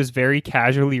been that he was very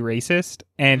casually racist.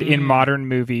 And in modern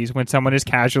movies, when someone is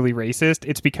casually racist,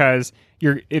 it's because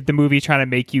the movie's trying to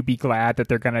make you be glad that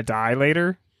they're going to die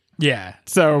later. Yeah.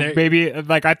 So There- maybe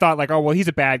like I thought like, oh, well, he's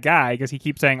a bad guy because he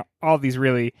keeps saying all these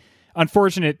really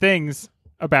unfortunate things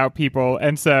about people.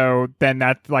 And so then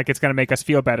that like it's going to make us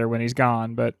feel better when he's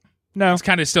gone. But no.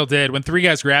 Kind of still did. When three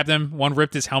guys grabbed him, one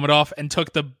ripped his helmet off and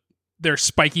took their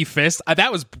spiky fist.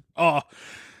 That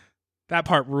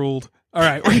part ruled. All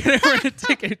right, we're gonna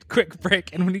take a quick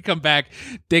break, and when we come back,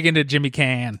 dig into Jimmy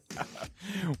Can.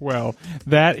 Well,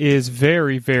 that is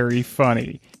very, very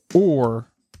funny or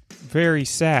very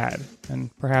sad.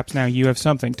 And perhaps now you have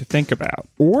something to think about.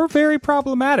 Or very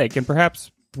problematic, and perhaps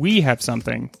we have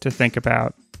something to think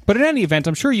about. But in any event,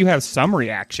 I'm sure you have some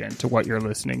reaction to what you're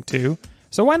listening to.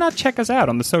 So why not check us out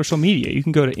on the social media? You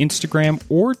can go to Instagram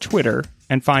or Twitter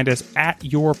and find us at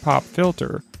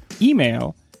YourPopFilter.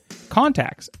 Email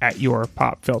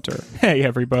contacts@YourPopFilter. Hey,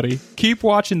 everybody. Keep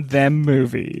watching them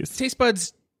movies. Taste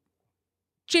buds.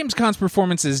 James Caan's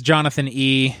performance as Jonathan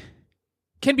E.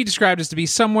 can be described as to be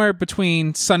somewhere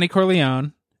between Sonny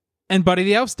Corleone and Buddy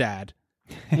the Elf's dad.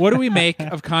 What do we make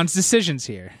of Caan's decisions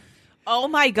here? Oh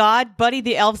my God, Buddy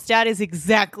the Elf's dad is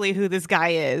exactly who this guy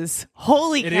is.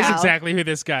 Holy It cow. is exactly who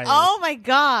this guy is. Oh my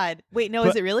God. Wait, no, is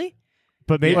But- it really?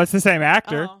 But maybe Well, it's the same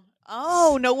actor.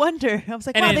 Oh, no wonder. I was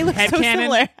like, And wow, in they look so headcanon-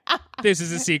 similar. This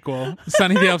is a sequel.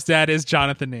 Sonny the Elf's dad is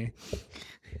Jonathan E.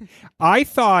 I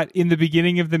thought in the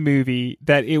beginning of the movie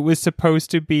that it was supposed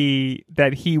to be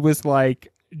that he was like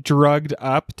drugged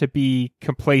up to be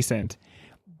complacent.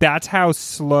 That's how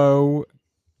slow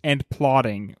and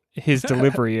plodding his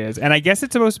delivery is. And I guess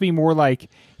it's supposed to be more like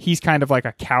he's kind of like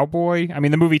a cowboy. I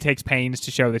mean, the movie takes pains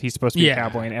to show that he's supposed to be a Yeah.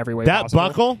 cowboy in every way that possible.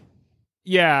 buckle.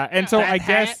 Yeah, and so That I hat?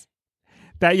 guess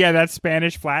that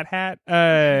Spanish flat hat.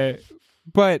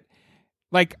 But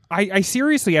like I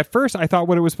seriously at first I thought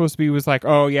what it was supposed to be was like,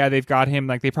 oh yeah, they've got him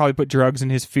like they probably put drugs in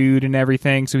his food and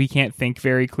everything, so he can't think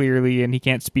very clearly and he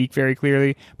can't speak very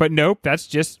clearly. But nope,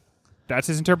 that's his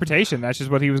interpretation. That's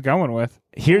just what he was going with.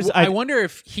 I wonder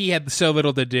if he had so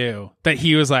little to do that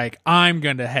he was like, I'm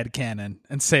going to headcanon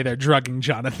and say they're drugging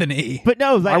Jonathan E. But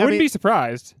no, like, I wouldn't mean, be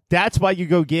surprised. That's why you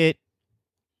go get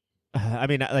I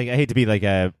mean, like I hate to be like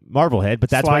a Marvel head, but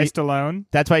that's Sly why Stallone.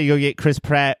 that's why you go get Chris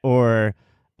Pratt or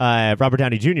Robert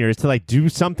Downey Jr. is to like do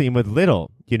something with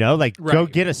little, like go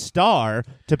Right. get a star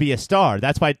to be a star.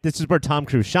 That's why this is where Tom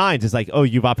Cruise shines. Is like, oh,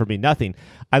 you've offered me nothing.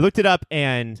 I looked it up,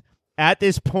 and at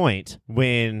this point,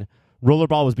 when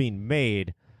Rollerball was being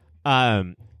made,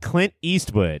 Clint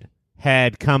Eastwood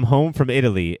had come home from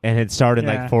Italy and had starred in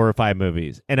Yeah. like 4 or 5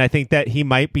 movies, and I think that he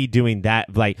might be doing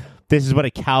that. Like, this is what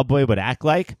a cowboy would act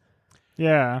like,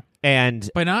 Yeah. and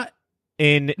But not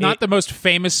in the most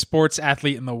famous sports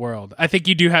athlete in the world. I think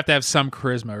you do have to have some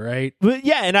charisma, right? But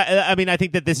yeah, and I mean, I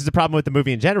think that this is a problem with the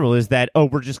movie in general is that,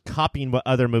 we're just copying what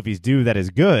other movies do that is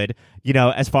good,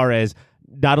 as far as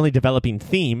not only developing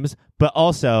themes, but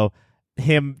also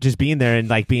him just being there and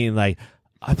like being like,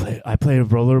 I play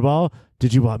rollerball.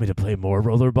 Did you want me to play more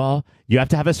rollerball? You have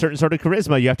to have a certain sort of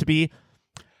charisma. You have to be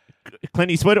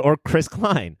Clint Eastwood or Chris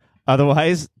Klein.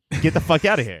 Otherwise, get the fuck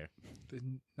out of here.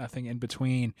 Nothing in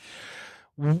between.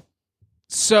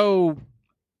 So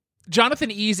Jonathan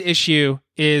E's issue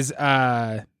is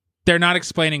they're not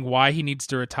explaining why he needs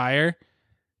to retire.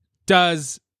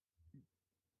 Does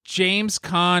James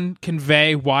Caan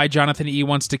convey why Jonathan E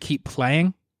wants to keep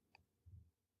playing?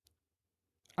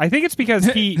 I think it's because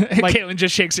he like Caitlin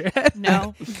just shakes her head.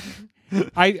 No.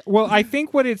 I think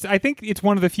it's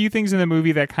one of the few things in the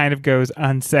movie that kind of goes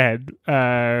unsaid,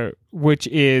 which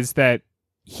is that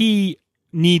he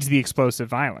needs the explosive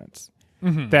violence.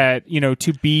 Mhm. That,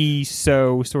 to be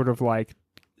so sort of like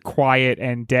quiet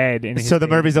and dead in his So the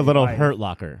movie's a day-to-day little life. Hurt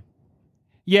Locker.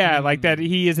 Yeah, like that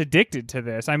he is addicted to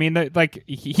this. I mean,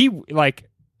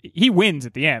 he wins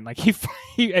at the end. Like he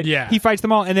fights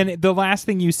them all, and then the last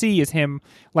thing you see is him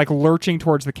like lurching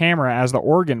towards the camera as the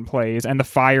organ plays, and the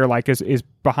fire like is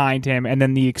behind him, and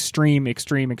then the extreme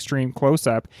close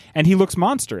up, and he looks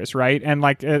monstrous, right? And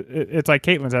like it's like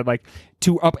Caitlin said, like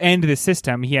to upend the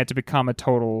system, he had to become a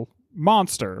total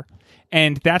monster.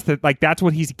 And that's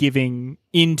what he's giving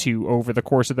into over the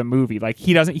course of the movie. Like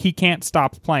he can't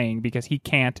stop playing because he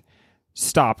can't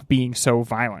stop being so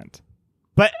violent.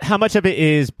 But how much of it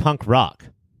is punk rock?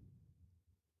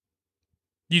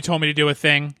 You told me to do a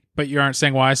thing, but you aren't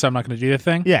saying why, so I'm not going to do the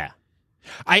thing. Yeah.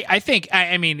 I think,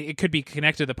 I mean, it could be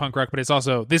connected to punk rock, but it's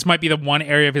also, this might be the one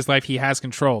area of his life he has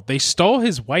control. They stole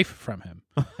his wife from him.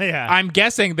 Yeah. I'm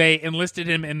guessing they enlisted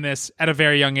him in this at a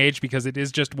very young age because it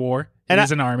is just war. It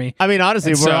is an army. I mean,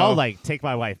 honestly, And we're so- all like, take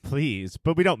my wife, please,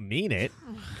 but we don't mean it.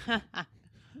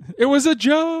 It was a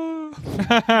joke.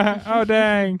 Oh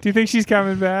dang! Do you think she's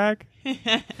coming back?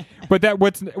 But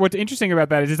what's interesting about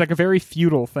that is it's like a very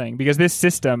feudal thing, because this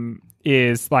system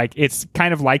is like, it's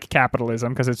kind of like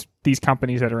capitalism because it's these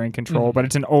companies that are in control, but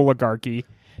it's an oligarchy,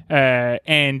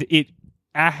 and it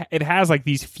has like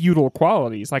these feudal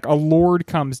qualities. Like a lord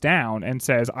comes down and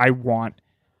says, "I want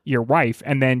your wife,"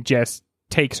 and then just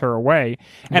takes her away.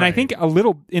 And I think a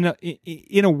little in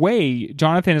a way,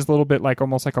 Jonathan is a little bit like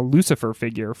almost like a Lucifer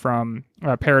figure from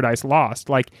Paradise Lost.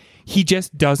 Like he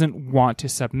just doesn't want to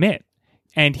submit,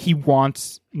 and he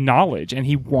wants knowledge, and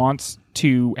he wants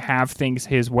to have things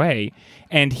his way,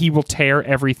 and he will tear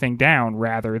everything down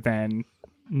rather than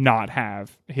not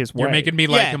have his way. You're making me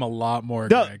like Yeah. him a lot more,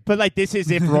 No, Greg. but like this is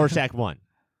if Rorschach won.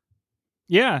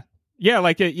 Yeah. Yeah,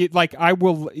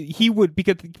 he would,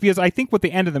 because I think what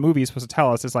the end of the movie is supposed to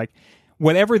tell us is like,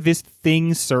 whatever this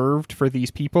thing served for these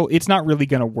people, it's not really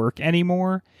going to work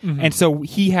anymore. And so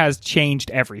he has changed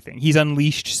everything. He's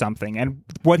unleashed something, and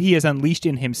what he has unleashed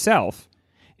in himself,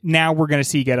 now we're going to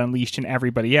see get unleashed in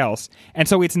everybody else. And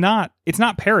so it's not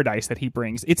paradise that he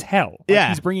brings, it's hell. Like, Yeah.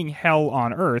 he's bringing hell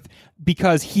on earth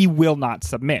because he will not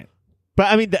submit. But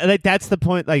I mean, that's the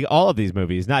point. Like all of these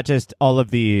movies, not just all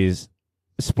of these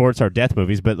sports or death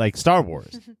movies, but like Star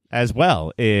Wars as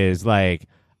well, is like,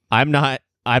 I'm not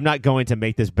going to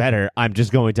make this better. I'm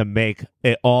just going to make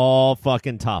it all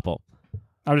fucking topple.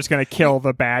 I'm just going to kill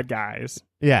the bad guys.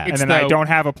 Yeah. And It's then I the- don't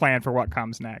have a plan for what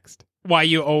comes next. Why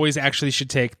you always actually should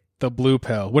take the blue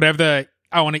pill. Whatever the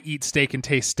I want to eat steak and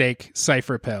taste steak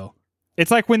cipher pill.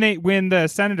 It's like when the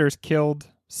senators killed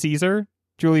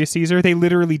Julius Caesar, they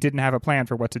literally didn't have a plan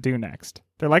for what to do next.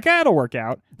 They're like, it'll work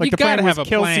out. Like You the plan gotta was have a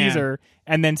kill plan. Caesar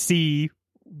and then see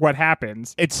what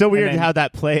happens. It's so weird then- how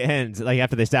that play ends. Like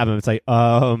after they stab him, it's like,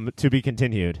 to be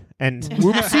continued. And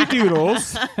Whoopsie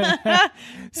doodles.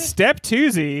 Step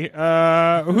twosie.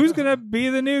 Who's gonna be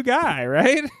the new guy,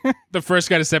 right? The first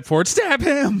guy to step forward, stab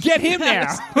him. Get him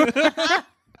now.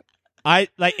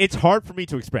 it's hard for me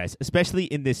to express, especially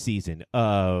in this season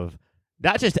of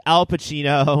not just Al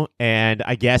Pacino and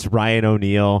I guess Ryan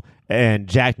O'Neal and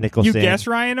Jack You Nicholson. guess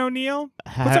Ryan O'Neal?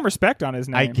 Put some respect on his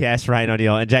name. I guess Ryan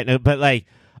O'Neal and Jack, but like,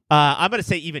 I'm going to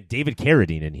say even David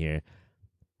Carradine in here.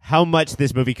 How much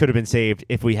this movie could have been saved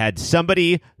if we had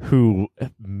somebody who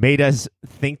made us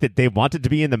think that they wanted to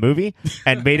be in the movie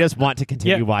and made us want to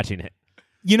continue watching it.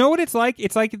 You know what it's like?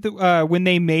 It's like when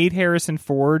they made Harrison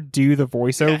Ford do the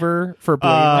voiceover for Blade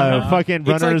Runner. Fucking It's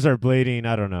runners are blading.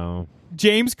 I don't know.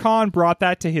 James Caan brought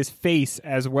that to his face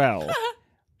as well.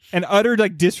 And utter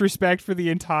like disrespect for the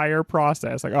entire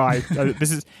process. Like,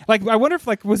 this is like, I wonder if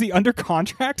like, was he under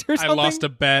contract or something? I lost a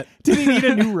bet. Did he need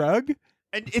a new rug?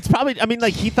 And it's probably, I mean,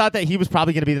 like, he thought that he was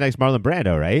probably going to be the next Marlon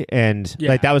Brando, right? And Yeah.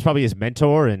 like that was probably his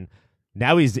mentor. And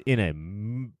now he's in a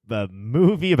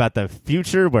movie about the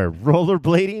future where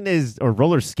rollerblading is, or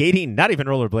roller skating, not even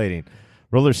rollerblading,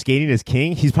 roller skating is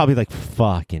king. He's probably like,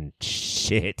 fucking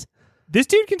shit. This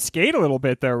dude can skate a little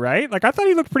bit though, right? Like I thought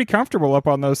he looked pretty comfortable up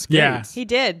on those skates. Yeah. He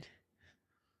did.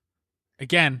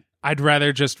 Again, I'd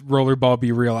rather just rollerball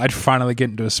be real. I'd finally get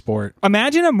into a sport.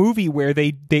 Imagine a movie where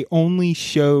they only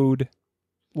showed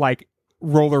like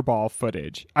rollerball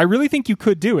footage. I really think you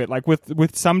could do it, like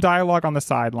with some dialogue on the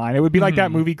sideline. It would be like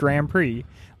that movie Grand Prix.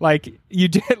 Like you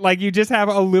just have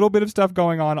a little bit of stuff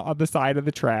going on the side of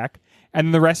the track, and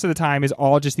then the rest of the time is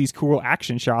all just these cool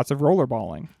action shots of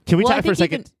rollerballing. Can we Well, I talk for a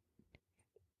think second?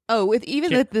 with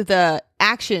the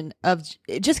action of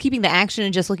just keeping the action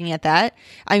and just looking at that.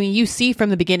 I mean, you see from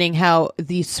the beginning how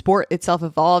the sport itself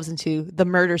evolves into the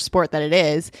murder sport that it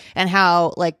is, and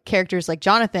how like characters like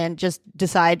Jonathan just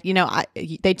decide,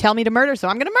 they tell me to murder, so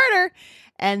I'm going to murder,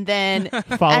 and then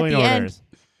Following at the orders.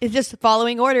 end, it's just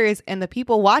following orders, and the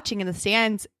people watching in the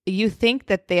stands, you think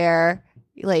that they're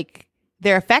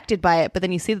affected by it, but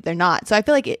then you see that they're not. So I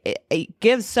feel like it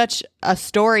gives such a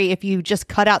story if you just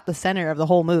cut out the center of the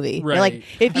whole movie. Right. Like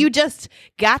if you just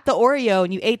got the Oreo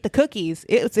and you ate the cookies,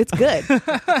 it's good.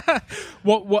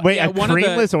 Wait, yeah, a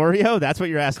creamless Oreo? That's what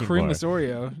you're asking creamless for.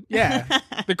 Oreo. Yeah.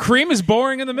 The cream is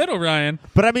boring in the middle, Ryan.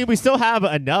 But I mean, we still have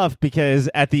enough because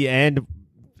at the end,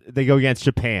 they go against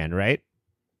Japan, right?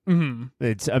 Mm-hmm.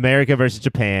 It's America versus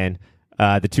Japan,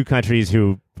 the two countries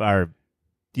who are,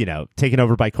 taken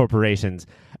over by corporations.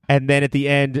 And then at the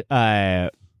end, I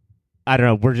don't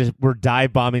know, we're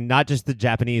dive bombing not just the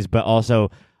Japanese, but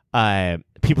also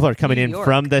people are coming New in York.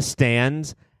 from the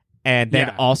stands and then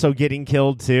Yeah. also getting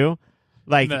killed too.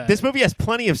 Like this movie has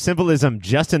plenty of symbolism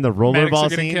just in the Medics are rollerball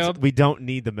getting scenes. killed. We don't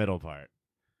need the middle part.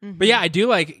 But yeah, I do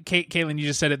like, Caitlin, you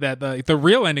just said it, that the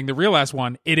real ending, the real last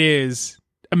one, it is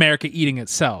America eating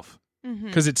itself.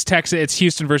 Because it's Texas, it's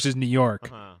Houston versus New York.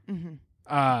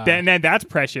 Then that's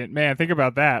prescient, man. Think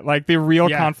about that. Like the real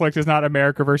Yeah. conflict is not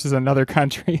America versus another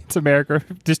country. It's America,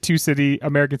 just two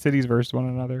American cities versus one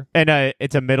another. And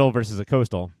it's a middle versus a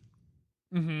coastal.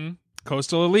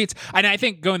 Coastal elites. And I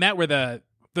think going that where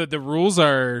the rules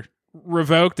are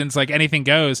revoked and it's like anything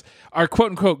goes, our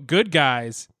quote unquote good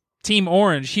guys, Team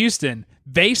Orange, Houston,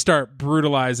 they start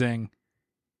brutalizing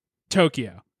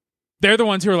Tokyo. They're the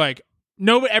ones who are like,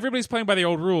 no, everybody's playing by the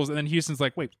old rules, and then Houston's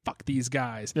like, wait, fuck these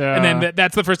guys. Yeah. And then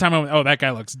that's the first time I went, oh, that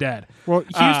guy looks dead. Well,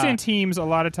 Houston teams a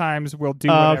lot of times will do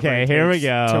whatever Okay, it here we takes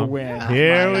go. to win.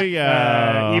 Here we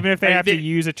go. Even if they have to they-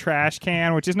 use a trash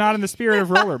can, which is not in the spirit of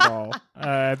rollerball,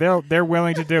 they're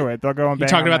willing to do it. They'll go and You bang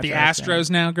talking on about that the trash can. Astros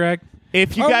now, Greg?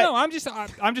 If you Oh guys, no, I'm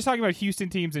just talking about Houston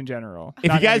teams in general. if you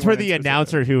not guys were anyone the in specific.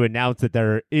 announcer who announced that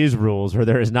there is rules or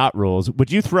there is not rules,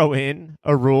 would you throw in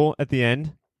a rule at the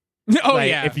end? Oh, Like,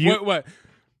 yeah. if you- What?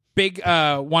 Big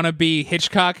wannabe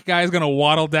Hitchcock guy is going to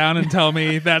waddle down and tell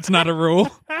me that's not a rule?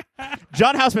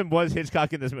 John Houseman was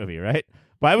Hitchcock in this movie, right?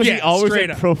 Why was he Yeah, always straight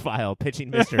in up. profile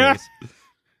pitching mysteries?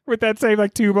 with that same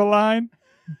like tuba line.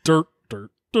 Dirt,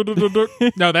 dirt. dirt, dirt, dirt,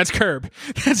 dirt. No, that's Curb.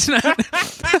 That's not.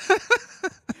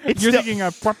 It's You're still- thinking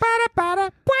of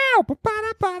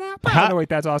wow, no wait,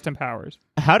 that's Austin Powers.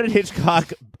 how did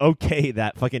Hitchcock okay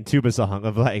that fucking tuba song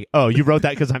of like, oh, you wrote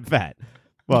that because I'm fat?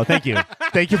 Well, thank you.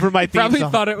 Thank you for my theme Probably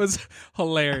song. thought it was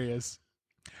hilarious.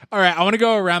 All right, I want to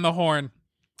go around the horn,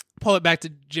 pull it back to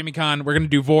Jimmy Kahn. We're going to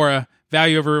do Vora,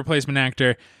 value over replacement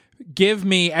actor. Give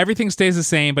me, everything stays the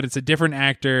same, but it's a different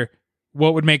actor.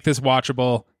 What would make this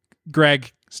watchable?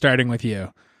 Greg, starting with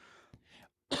you.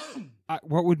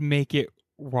 What would make it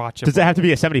watchable? Does it have to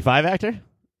be a 75 actor?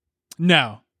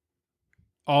 No.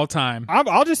 All time.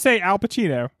 I'll just say Al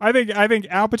Pacino. I think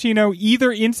Al Pacino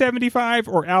either in 75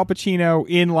 or Al Pacino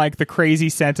in like the Crazy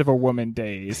Scent of a Woman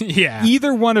days. Yeah.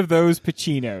 Either one of those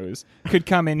Pacinos could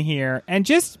come in here and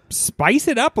just spice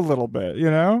it up a little bit, you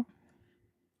know?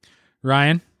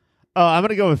 Ryan? Oh, I'm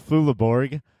gonna go with Flula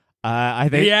Borg. I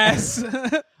think Yes.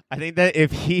 I think that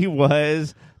if he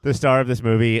was the star of this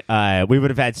movie, we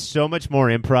would have had so much more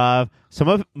improv. So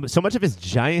much of his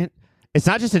giant. It's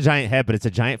not just a giant head, but it's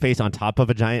a giant face on top of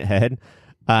a giant head.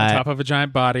 On top of a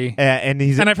giant body. And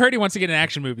he's And I've heard he wants to get an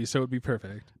action movie, so it would be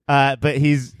perfect. but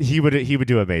he would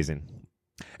do amazing.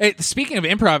 Speaking of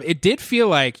improv, it did feel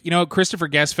like, Christopher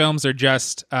Guest films are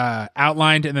just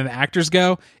outlined and then the actors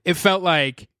go. It felt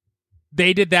like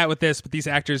they did that with this, but these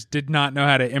actors did not know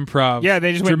how to improv. Yeah,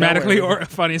 they just went dramatically nowhere. or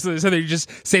funny, so they just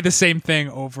say the same thing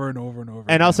over and over and over.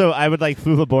 And also, I would like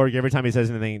Flula Borg every time he says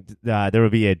anything. There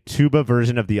would be a tuba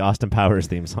version of the Austin Powers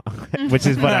theme song, which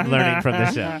is what I'm learning from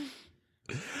this show.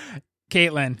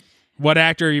 Caitlin, what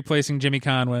actor are you placing Jimmy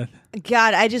Caan with?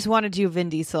 God, I just want to do Vin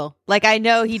Diesel. Like, I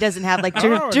know he doesn't have like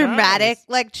dramatic nice.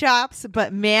 like chops,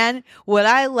 but man, would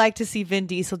I like to see Vin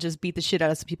Diesel just beat the shit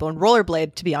out of some people and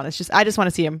rollerblade? To be honest, I just want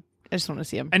to see him. I just want to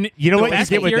see him. And You know the what you Fast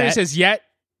get and with Furious that? is yet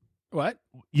what?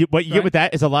 What you Sorry? get with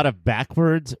that is a lot of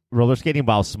backwards roller skating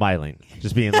while smiling,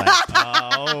 just being like,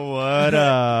 "Oh, what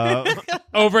up?"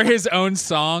 Over his own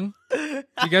song. Do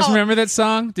you guys remember that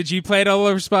song? Did you play it all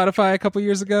over Spotify a couple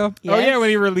years ago? Oh yeah, Yes. when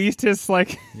he released his Yeah.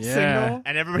 single.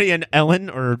 And everybody in Ellen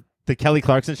or the Kelly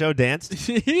Clarkson show danced.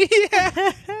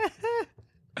 Yeah.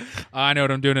 I know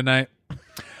what I'm doing tonight.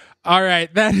 All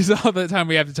right, that is all the time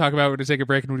we have to talk about. We're going to take a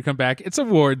break, and when we come back, it's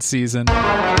awards season.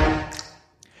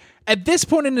 At this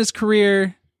point in his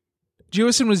career,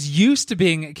 Jewison was used to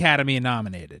being Academy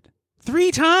nominated.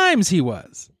 3 times he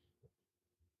was.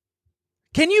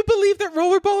 Can you believe that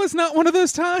Rollerball is not one of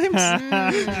those times?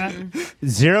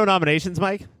 0 nominations,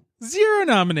 Mike. 0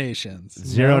 nominations.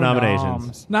 0 No nominations.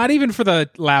 noms. Not even for the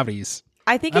Loudies.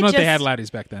 I think I don't know it if they just had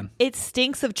Loudies back then. it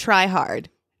stinks of try hard.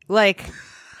 Like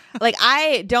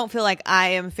I don't feel like I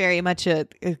am very much a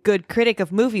good critic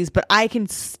of movies, but I can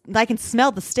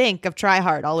smell the stink of try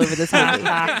hard all over this movie.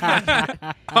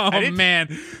 Oh,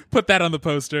 man. Put that on the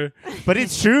poster. But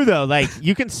it's true though. Like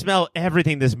you can smell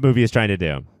everything this movie is trying to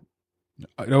do.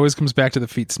 It always comes back to the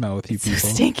feet smell with you So people.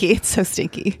 stinky. It's so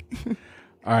stinky.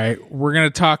 All right, we're going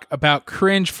to talk about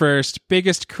cringe first.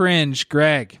 Biggest cringe,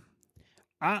 Greg.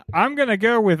 I'm gonna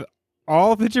go with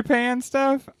all the Japan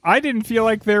stuff. I didn't feel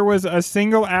like there was a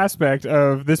single aspect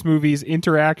of this movie's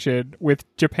interaction with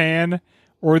Japan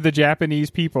or the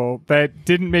Japanese people that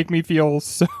didn't make me feel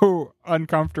so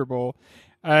uncomfortable.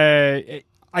 I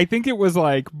think it was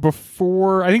like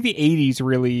before. I think the 80s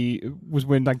really was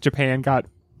when like Japan got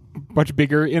much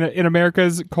bigger in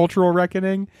America's cultural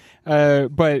reckoning,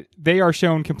 but they are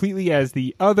shown completely as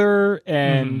the other,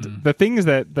 and the things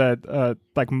that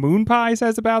like Moon Pie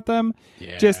says about them,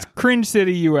 just cringe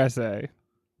city USA.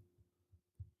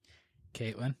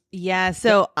 Caitlin. Yeah,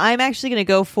 so I'm actually going to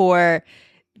go for,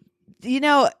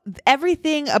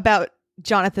 everything about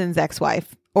Jonathan's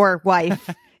ex-wife or wife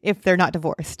if they're not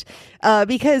divorced.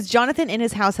 Because Jonathan in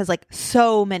his house has like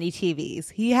so many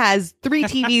TVs. He has 3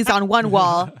 TVs on one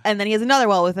wall, and then he has another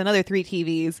wall with another 3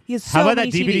 TVs. He has so How about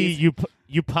many that DVD TVs.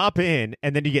 you pop in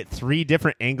and then you get 3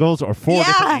 different angles or 4 Yeah.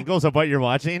 different angles of what you're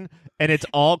watching, and it's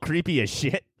all creepy as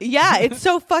shit. Yeah, it's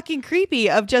so fucking creepy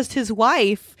of just his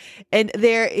wife, and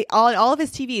there on all of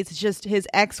his TVs, it's just his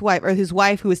ex-wife or his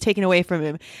wife who was taken away from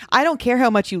him. I don't care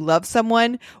how much you love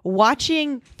someone,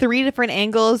 watching 3 different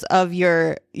angles of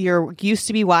your used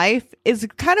to be wife is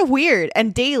kind of weird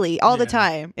and daily all the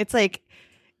time. It's like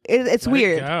it's Let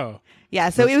weird. it go. Yeah,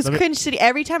 so it was let me- cringe city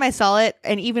every time I saw it,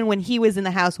 and even when he was in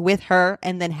the house with her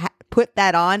and then put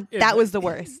that on, that was the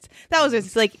worst. That was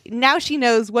just like, now she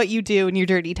knows what you do in your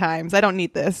dirty times. I don't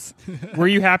need this. Were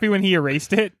you happy when he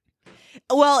erased it?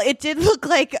 Well, it did look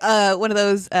like one of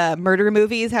those murder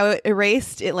movies, how it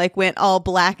erased. It like went all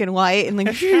black and white and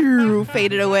like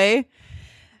faded away.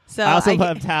 So I also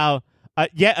loved how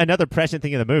yet another prescient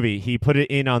thing in the movie. He put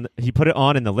it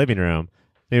on in the living room.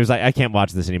 And he was like, I can't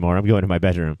watch this anymore. I'm going to my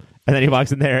bedroom. And then he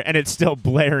walks in there, and it's still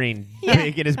blaring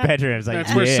big in his bedroom. It's like,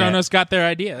 That's where yeah. Sonos got their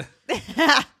idea.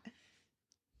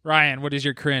 Ryan, what is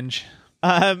your cringe?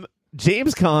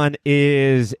 James Caan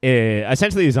is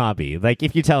essentially a zombie. Like,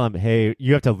 if you tell him, hey,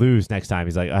 you have to lose next time,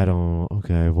 he's like, I don't.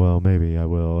 Okay, well, maybe I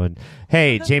will. And,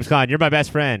 hey, James Caan, you're my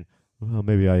best friend. Well,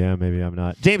 maybe I am. Maybe I'm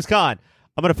not. James Caan,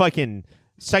 I'm going to fucking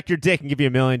suck your dick and give you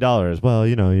 $1 million. Well,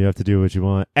 you have to do what you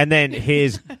want. And then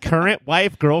his current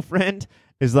wife, girlfriend,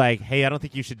 is like, hey, I don't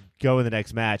think you should go in the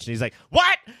next match. And he's like,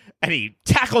 what? And he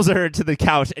tackles her to the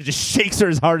couch and just shakes her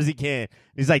as hard as he can.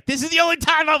 He's like, this is the only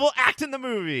time I will act in the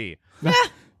movie.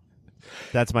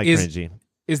 That's my cringy.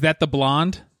 Is that the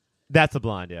blonde? That's the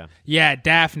blonde, yeah. Yeah,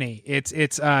 Daphne. It's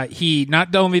he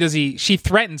not only does she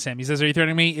threatens him. He says, "Are you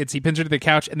threatening me?" He pins her to the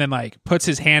couch and then like puts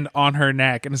his hand on her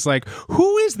neck and it's like,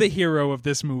 who is the hero of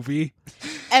this movie?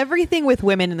 everything with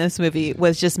women in this movie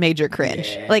was just major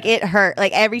cringe. Like it hurt.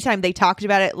 Like every time they talked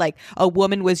about it, like a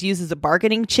woman was used as a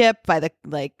bargaining chip by the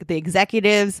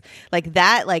executives. Like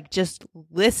that, like just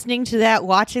listening to that,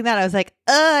 watching that, I was like,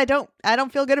 I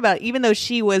don't feel good about it. Even though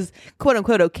she was quote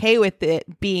unquote okay with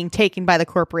it being taken by the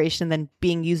corporation, then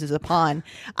being used as a pawn,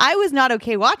 I was not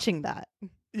okay watching that.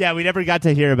 Yeah, we never got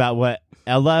to hear about what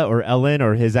Ella or Ellen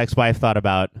or his ex-wife thought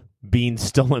about being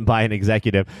stolen by an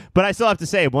executive. But I still have to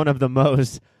say, one of the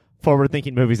most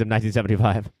forward-thinking movies of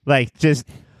 1975. Like, just,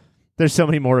 there's so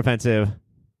many more offensive,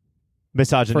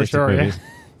 misogynistic movies.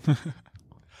 Yeah.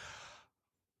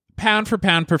 Pound for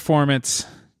pound performance.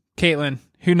 Caitlin,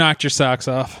 who knocked your socks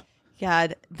off?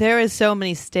 God, there is so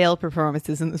many stale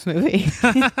performances in this movie.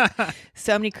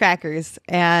 So many crackers.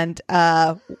 And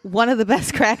one of the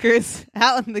best crackers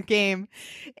out in the game.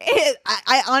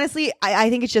 I honestly, I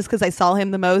think it's just because I saw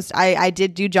him the most. I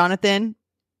did do Jonathan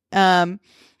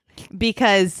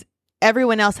because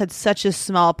everyone else had such a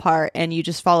small part and you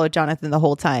just followed Jonathan the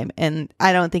whole time. And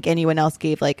I don't think anyone else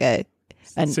gave like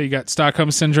so you got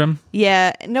Stockholm Syndrome?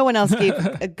 Yeah, no one else gave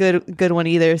a good one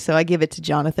either. So I give it to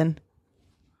Jonathan.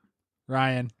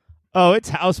 Ryan. Oh, it's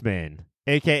Houseman,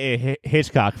 a.k.a.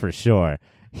 Hitchcock for sure.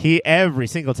 He, every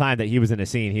single time that he was in a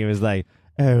scene, he was like,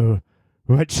 oh,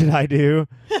 what should I do?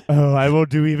 Oh, I will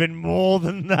do even more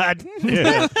than that.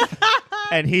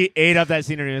 And he ate up that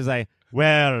scene and he was like,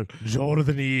 well,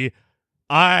 Jonathan E.,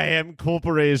 I am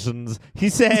corporations. He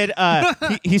said,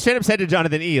 he straight up said to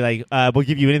Jonathan E., like, we'll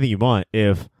give you anything you want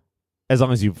as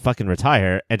long as you fucking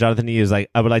retire. And Jonathan E. is like,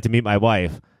 I would like to meet my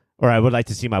wife. Or I would like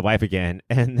to see my wife again.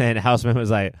 And then Houseman was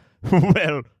like,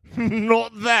 well,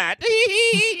 not that.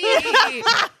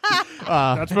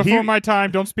 That's before my time.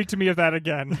 Don't speak to me of that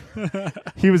again.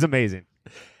 He was amazing.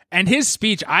 And his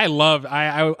speech, I loved.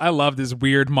 I love this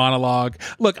weird monologue.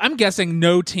 Look, I'm guessing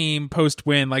no team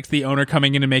post-win likes the owner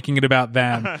coming in and making it about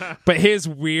them. But his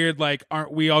weird, like,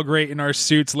 aren't we all great in our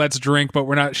suits? Let's drink, but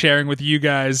we're not sharing with you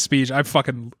guys speech. I'm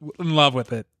fucking in love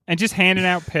with it. And just handing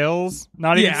out pills,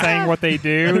 not even saying what they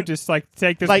do. Just like,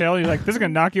 take this pill. You're like, this is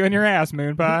going to knock you in your ass,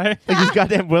 Moon Pie. Like this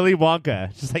goddamn Willy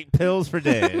Wonka. Just like pills for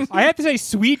days. I have to say,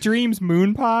 Sweet Dreams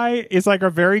Moon Pie is like a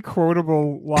very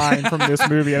quotable line from this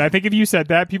movie. And I think if you said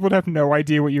that, people would have no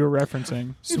idea what you were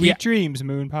referencing. Sweet Dreams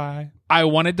Moon Pie. I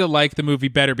wanted to like the movie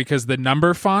better because the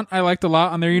number font I liked a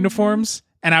lot on their uniforms.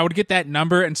 And I would get that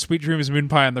number and Sweet Dreams Moon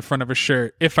Pie on the front of a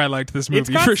shirt if I liked this movie, it's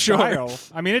got for style. sure.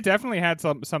 I mean, it definitely had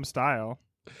some style.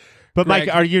 But Greg,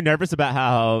 Mike, are you nervous about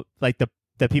how like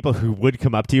the people who would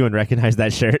come up to you and recognize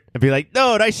that shirt and be like,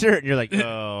 no, nice shirt, and you're like,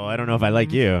 oh, I don't know if I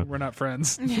like you. We're not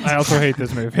friends. I also hate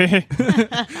this movie.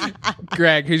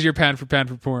 Greg, who's your pound for pound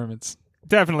performance?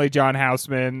 Definitely John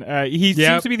Houseman. He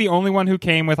seems to be the only one who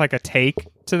came with like a take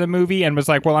to the movie and was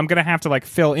like, well, I'm going to have to like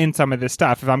fill in some of this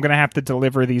stuff if I'm going to have to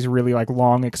deliver these really like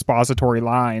long expository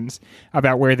lines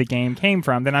about where the game came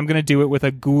from, then I'm going to do it with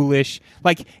a ghoulish,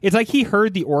 like, it's like he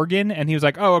heard the organ and he was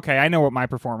like, oh, okay, I know what my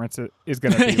performance is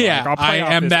going to be. Yeah, like. I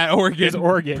am that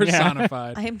organ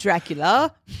personified. I am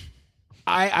Dracula.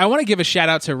 I want to give a shout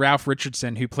out to Ralph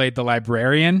Richardson, who played the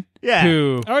librarian. Yeah.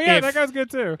 Who, Oh yeah, that guy's good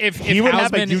too. If He would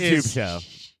have a Houseman YouTube show.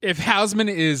 If Houseman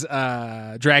is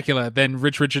Dracula, then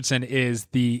Rich Richardson is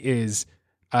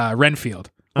Renfield.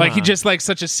 Like he just like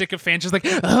such a sycophant, just like,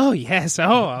 oh yes,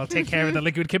 I'll take care of the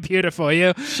liquid computer for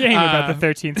you. Shame about the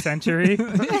 13th century.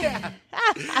 I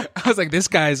was like,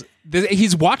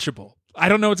 he's watchable. I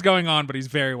don't know what's going on, but he's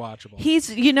very watchable. He's,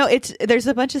 there's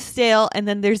a bunch of stale, and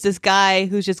then there's this guy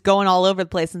who's just going all over the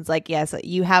place, and it's like, yes,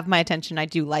 you have my attention, I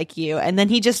do like you, and then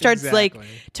he just starts like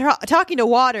talking to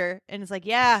water, and it's like,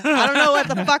 yeah, I don't know what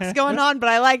the fuck's going on, but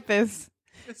I like this.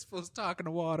 It's supposed to talking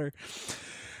to water.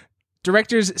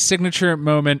 Director's signature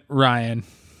moment, Ryan.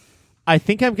 I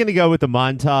think I'm going to go with the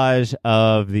montage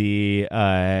of the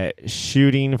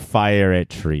shooting fire at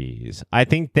trees. I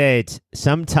think that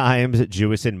sometimes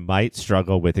Jewison might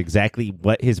struggle with exactly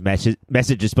what his message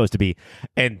is supposed to be.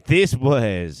 And this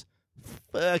was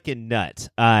fucking nuts.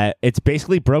 It's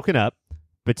basically broken up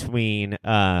between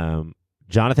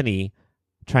Jonathan E.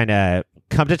 trying to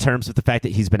come to terms with the fact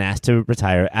that he's been asked to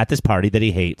retire at this party that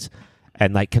he hates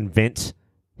and like convince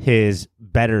his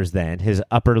betters then, his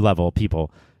upper level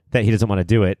people, that he doesn't want to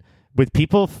do it, with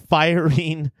people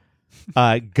firing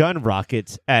gun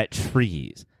rockets at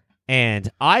trees. And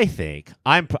I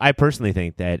personally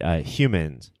think that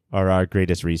humans are our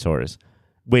greatest resource,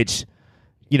 which,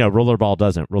 Rollerball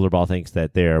doesn't. Rollerball thinks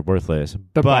that they're worthless.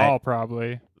 The ball,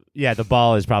 probably. Yeah, the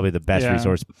ball is probably the best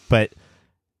resource. But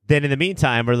then in the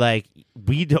meantime, we're like,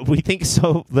 we think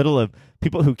so little of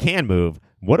people who can move.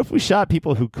 What if we shot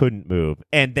people who couldn't move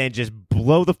and then just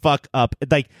blow the fuck up?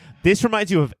 Like, this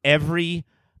reminds you of every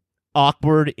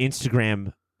awkward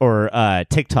Instagram or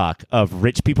TikTok of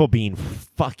rich people being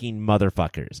fucking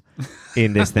motherfuckers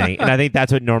in this thing. And I think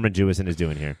that's what Norman Jewison is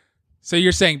doing here. So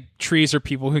you're saying trees are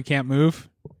people who can't move?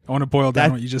 I want to boil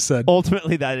down what you just said.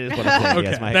 Ultimately, that is what I'm saying.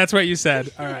 Okay, Yes, Mike. that's what you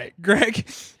said. All right, Greg.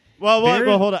 Well,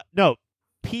 hold on. No,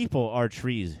 people are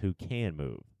trees who can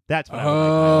move. That's what I would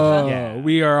Oh, like. Yeah.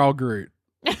 we are all Groot.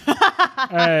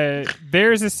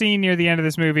 There's a scene near the end of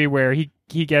this movie where he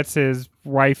gets his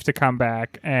wife to come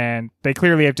back, and they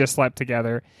clearly have just slept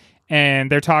together,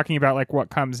 and they're talking about like what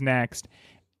comes next,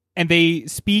 and they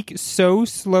speak so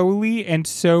slowly and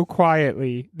so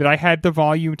quietly that I had the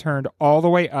volume turned all the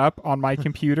way up on my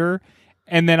computer,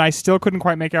 and then I still couldn't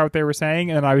quite make out what they were saying,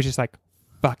 and then I was just like,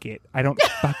 fuck it, I don't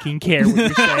fucking care what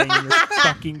you're saying in your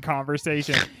fucking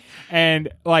conversation. And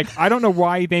like, I don't know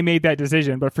why they made that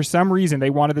decision, but for some reason they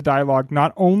wanted the dialogue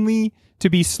not only to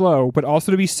be slow, but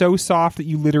also to be so soft that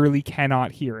you literally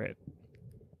cannot hear it.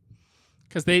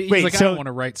 Because he's Wait, like, I so- don't want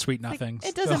to write sweet nothings.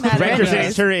 it doesn't So- matter. Director's anyways.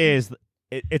 answer is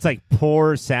it's like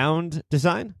poor sound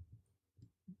design.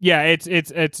 Yeah, it's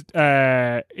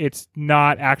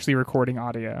not actually recording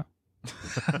audio.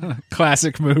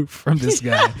 Classic move from this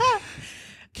guy.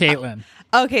 Caitlin.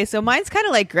 Okay, so mine's kind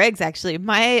of like Greg's actually.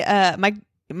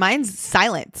 Mine's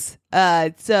silence.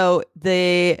 So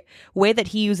the way that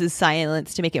he uses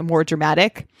silence to make it more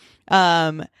dramatic,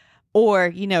 or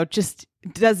just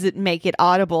doesn't make it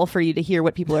audible for you to hear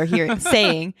what people are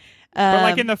saying. But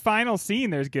like in the final scene,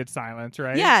 there's good silence,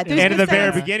 right? Yeah, there's And in good the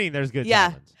very silence. beginning, there's good Yeah.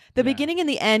 silence. The beginning and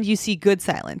the end, you see good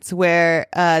silence where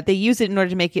they use it in order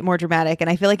to make it more dramatic, and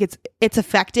I feel like it's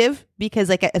effective because,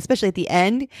 like, especially at the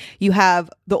end, you have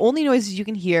the only noises you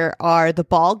can hear are the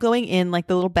ball going in like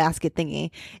the little basket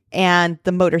thingy and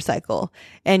the motorcycle,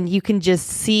 and you can just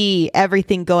see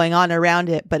everything going on around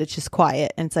it, but it's just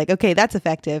quiet, and it's like, okay, that's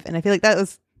effective, and I feel like that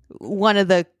was one of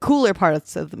the cooler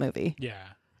parts of the movie. Yeah.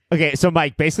 Okay, so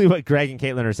Mike, basically what Greg and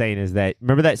Caitlin are saying is that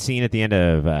remember that scene at the end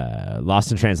of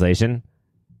Lost in Translation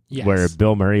Yes. where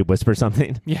Bill Murray whispers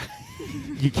something? Yeah.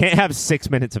 You can't have 6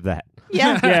 minutes of that.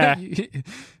 Yeah.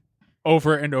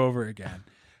 Over and over again.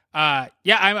 I'm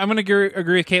going to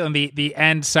agree with Caitlin. The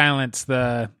end silence,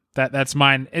 that's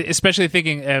mine. Especially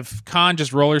thinking of Khan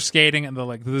just roller skating and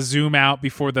the zoom out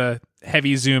before the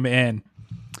heavy zoom in,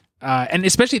 and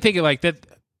especially thinking like that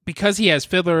because he has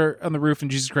Fiddler on the Roof and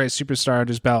Jesus Christ Superstar on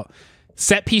his belt.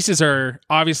 Set pieces are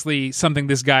obviously something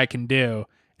this guy can do,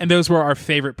 and those were our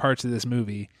favorite parts of this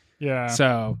movie. Yeah.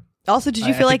 So Also, did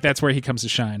you I feel like think that's where he comes to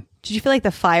shine? Did you feel like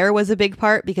the fire was a big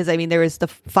part? Because I mean, there was the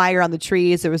fire on the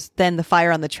trees. There was then the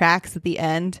fire on the tracks at the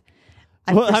end.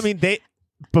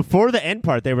 Before the end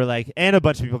part, they were like, and a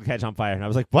bunch of people catch on fire. And I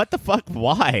was like, what the fuck?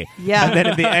 Why? Yeah. And then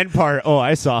in the end part,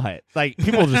 I saw it. Like,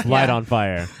 people just light on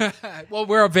fire. Well,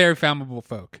 we're a very flammable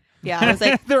folk. Yeah, I was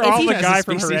like, They're is all he, the as a guy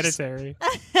from species. Hereditary.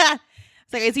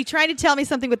 it's like, is he trying to tell me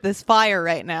something with this fire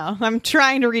right now? I'm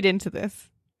trying to read into this.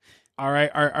 All right,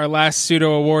 our last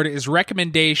pseudo award is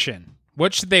recommendation.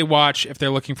 What should they watch if they're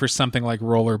looking for something like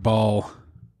Rollerball?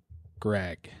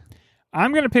 Greg.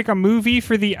 I'm going to pick a movie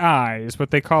for the eyes,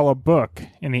 what they call a book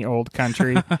in the old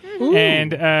country.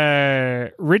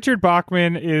 And Richard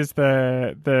Bachman is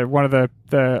the one of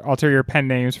the ulterior pen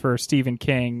names for Stephen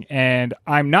King. And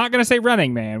I'm not going to say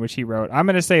Running Man, which he wrote. I'm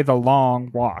going to say The Long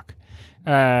Walk.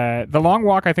 The Long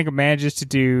Walk, I think, manages to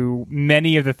do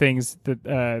many of the things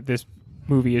that this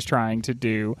movie is trying to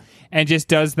do, and just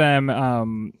does them,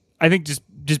 I think, just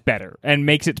better, and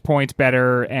makes its points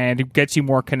better, and gets you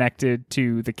more connected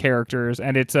to the characters.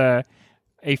 And it's a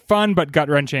fun but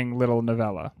gut-wrenching little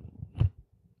novella.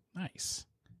 Nice.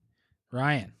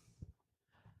 Ryan.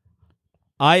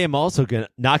 I am also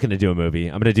not going to do a movie.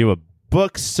 I'm going to do a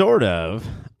book, sort of.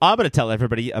 I'm going to tell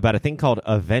everybody about a thing called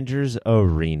Avengers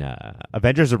Arena.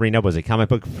 Avengers Arena was a comic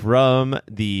book from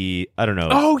the,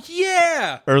 Oh,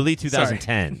 yeah. early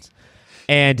 2010s.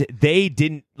 And they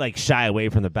didn't shy away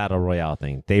from the Battle Royale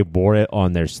thing. They wore it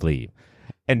on their sleeve.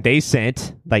 And they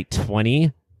sent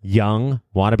 20 young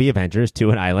wannabe Avengers to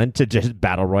an island to just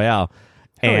Battle Royale.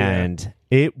 And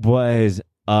it was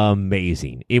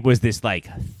amazing. It was this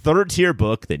third tier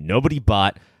book that nobody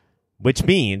bought, which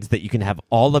means that you can have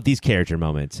all of these character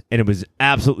moments. And it was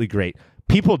absolutely great.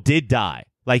 People did die.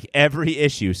 Every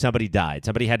issue, somebody died.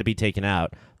 Somebody had to be taken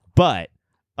out. But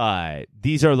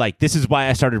these are this is why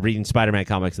I started reading Spider-Man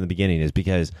comics in the beginning, is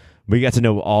because we got to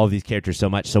know all of these characters so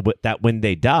much. So that when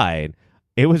they died,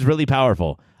 it was really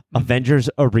powerful. Avengers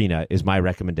Arena is my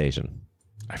recommendation.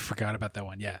 I forgot about that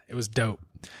one. Yeah, it was dope.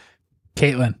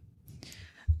 Caitlin.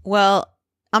 Well,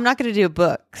 I'm not going to do a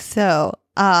book, so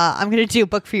I'm going to do a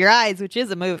book for your eyes, which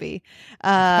is a movie.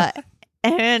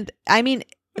 And I mean,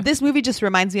 this movie just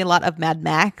reminds me a lot of Mad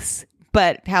Max,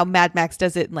 but how Mad Max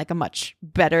does it in like a much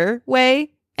better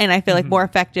way. And I feel like more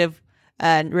effective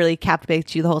and really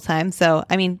captivates you the whole time. So,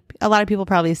 I mean, a lot of people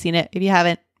probably have seen it. If you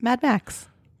haven't, Mad Max.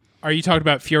 Are you talking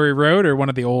about Fury Road or one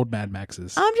of the old Mad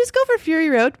Maxes? Just go for Fury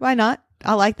Road. Why not?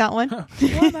 I like that one.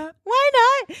 Why not? Why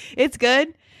not? It's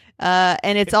good.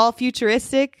 And it's all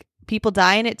futuristic. People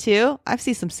die in it too. I've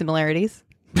seen some similarities.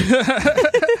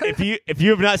 If you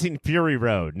have not seen Fury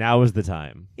Road, now is the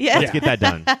time. Yeah. Let's get that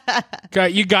done.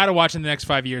 You got to watch in the next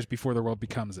 5 years before the world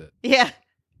becomes it. Yeah.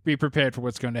 Be prepared for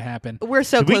what's going to happen. We're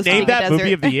so Did we close to name being a that desert.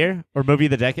 movie of the year or movie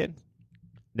of the decade?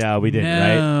 No, we didn't,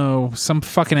 right? No, some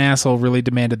fucking asshole really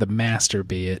demanded the master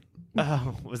be it.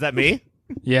 Oh, was that me?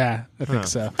 Yeah, I think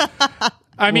so.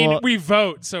 I mean, we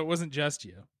vote, so it wasn't just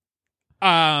you.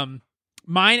 Mine,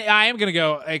 I am going to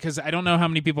go because I don't know how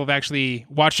many people have actually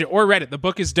watched it or read it. The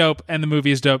book is dope and the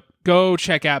movie is dope. Go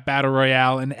check out Battle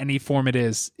Royale in any form it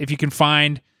is. If you can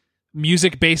find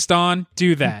music based on,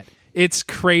 do that. It's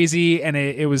crazy, and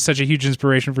it was such a huge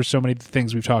inspiration for so many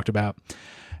things we've talked about.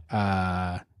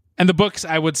 And the books,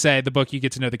 I would say, the book, you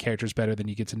get to know the characters better than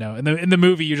you get to know. In the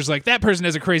movie, you're just like, that person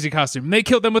has a crazy costume. And they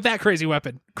killed them with that crazy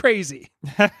weapon. Crazy.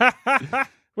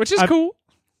 Which is cool.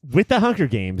 With the Hunger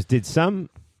Games, did some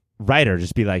writer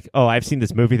just be like, oh, I've seen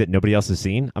this movie that nobody else has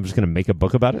seen. I'm just going to make a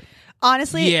book about it?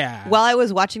 Honestly, Yeah. while I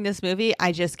was watching this movie,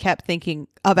 I just kept thinking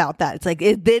about that. It's like,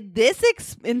 did this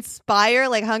inspire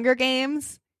like Hunger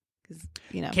Games? Because,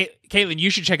 you know. Caitlin, you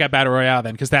should check out Battle Royale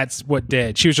then, because that's what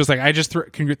did. She was just like, I just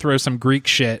can throw some Greek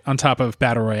shit on top of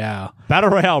Battle Royale. Battle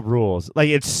Royale rules. Like,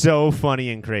 it's so funny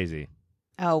and crazy.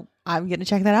 Oh, I'm going to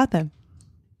check that out then.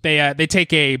 They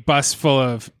take a bus full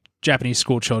of Japanese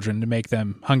school children to make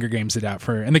them Hunger Games it out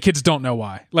for, and the kids don't know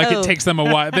why. Like, Oh. it takes them a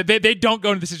while. They don't go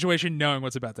into the situation knowing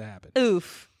what's about to happen.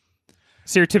 Oof.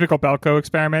 So your typical Belko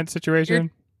experiment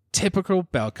situation. Typical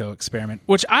Belko experiment,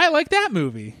 which I like that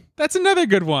movie. That's another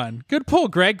good one. Good pull,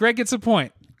 Greg. Greg gets a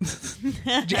point.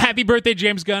 Happy birthday,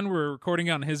 James Gunn. We're recording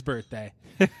on his birthday.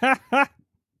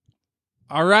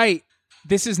 All right.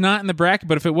 This is not in the bracket,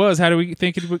 but if it was, how do we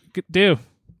think it would do?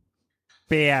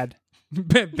 Bad.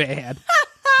 Bad.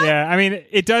 Yeah, I mean,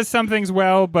 it does some things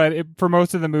well, but for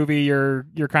most of the movie, you're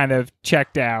kind of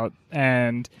checked out.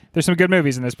 And there's some good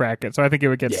movies in this bracket, so I think it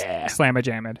would get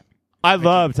slamma-jammed. I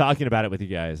love talking about it with you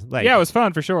guys. Like, Yeah, it was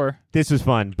fun for sure. this was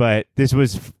fun, but this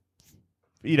was,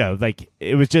 like,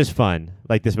 it was just fun.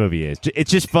 Like this movie is.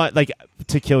 It's just fun, like,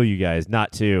 to kill you guys,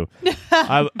 not to.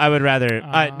 I would rather.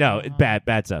 No,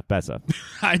 bad stuff.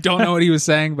 I don't know what he was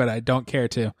saying, but I don't care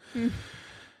to.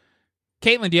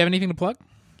 Caitlin, do you have anything to plug?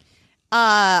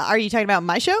 Are you talking about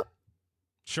my show?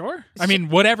 Sure. I mean,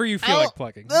 whatever you feel like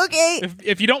plugging. Okay.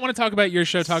 If you don't want to talk about your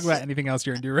show, talk about anything else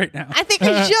you're into right now. I think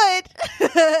I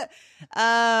should.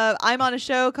 I'm on a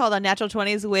show called Unnatural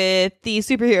 20s with the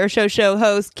superhero show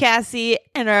host Cassie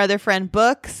and our other friend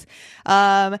Books.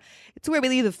 It's where we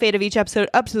leave the fate of each episode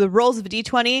up to the rolls of a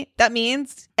D20. That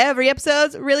means every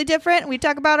episode's really different. We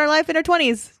talk about our life in our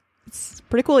 20s. It's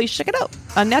pretty cool. You should check it out.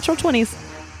 Unnatural 20s.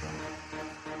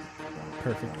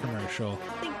 Perfect commercial.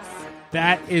 Thanks.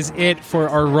 That is it for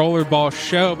our rollerball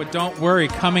show, but don't worry,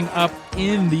 coming up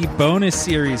in the bonus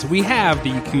series, we have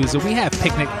the Yakuza, we have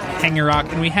Picnic Hangar Rock,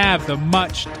 and we have the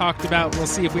much talked about, we'll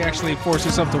see if we actually force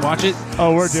ourselves to watch it,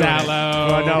 Oh, we're doing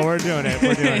Sallow. it. Oh, no, we're doing it.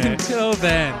 We're doing it. Until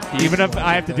then, Even if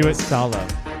I have to do it solo.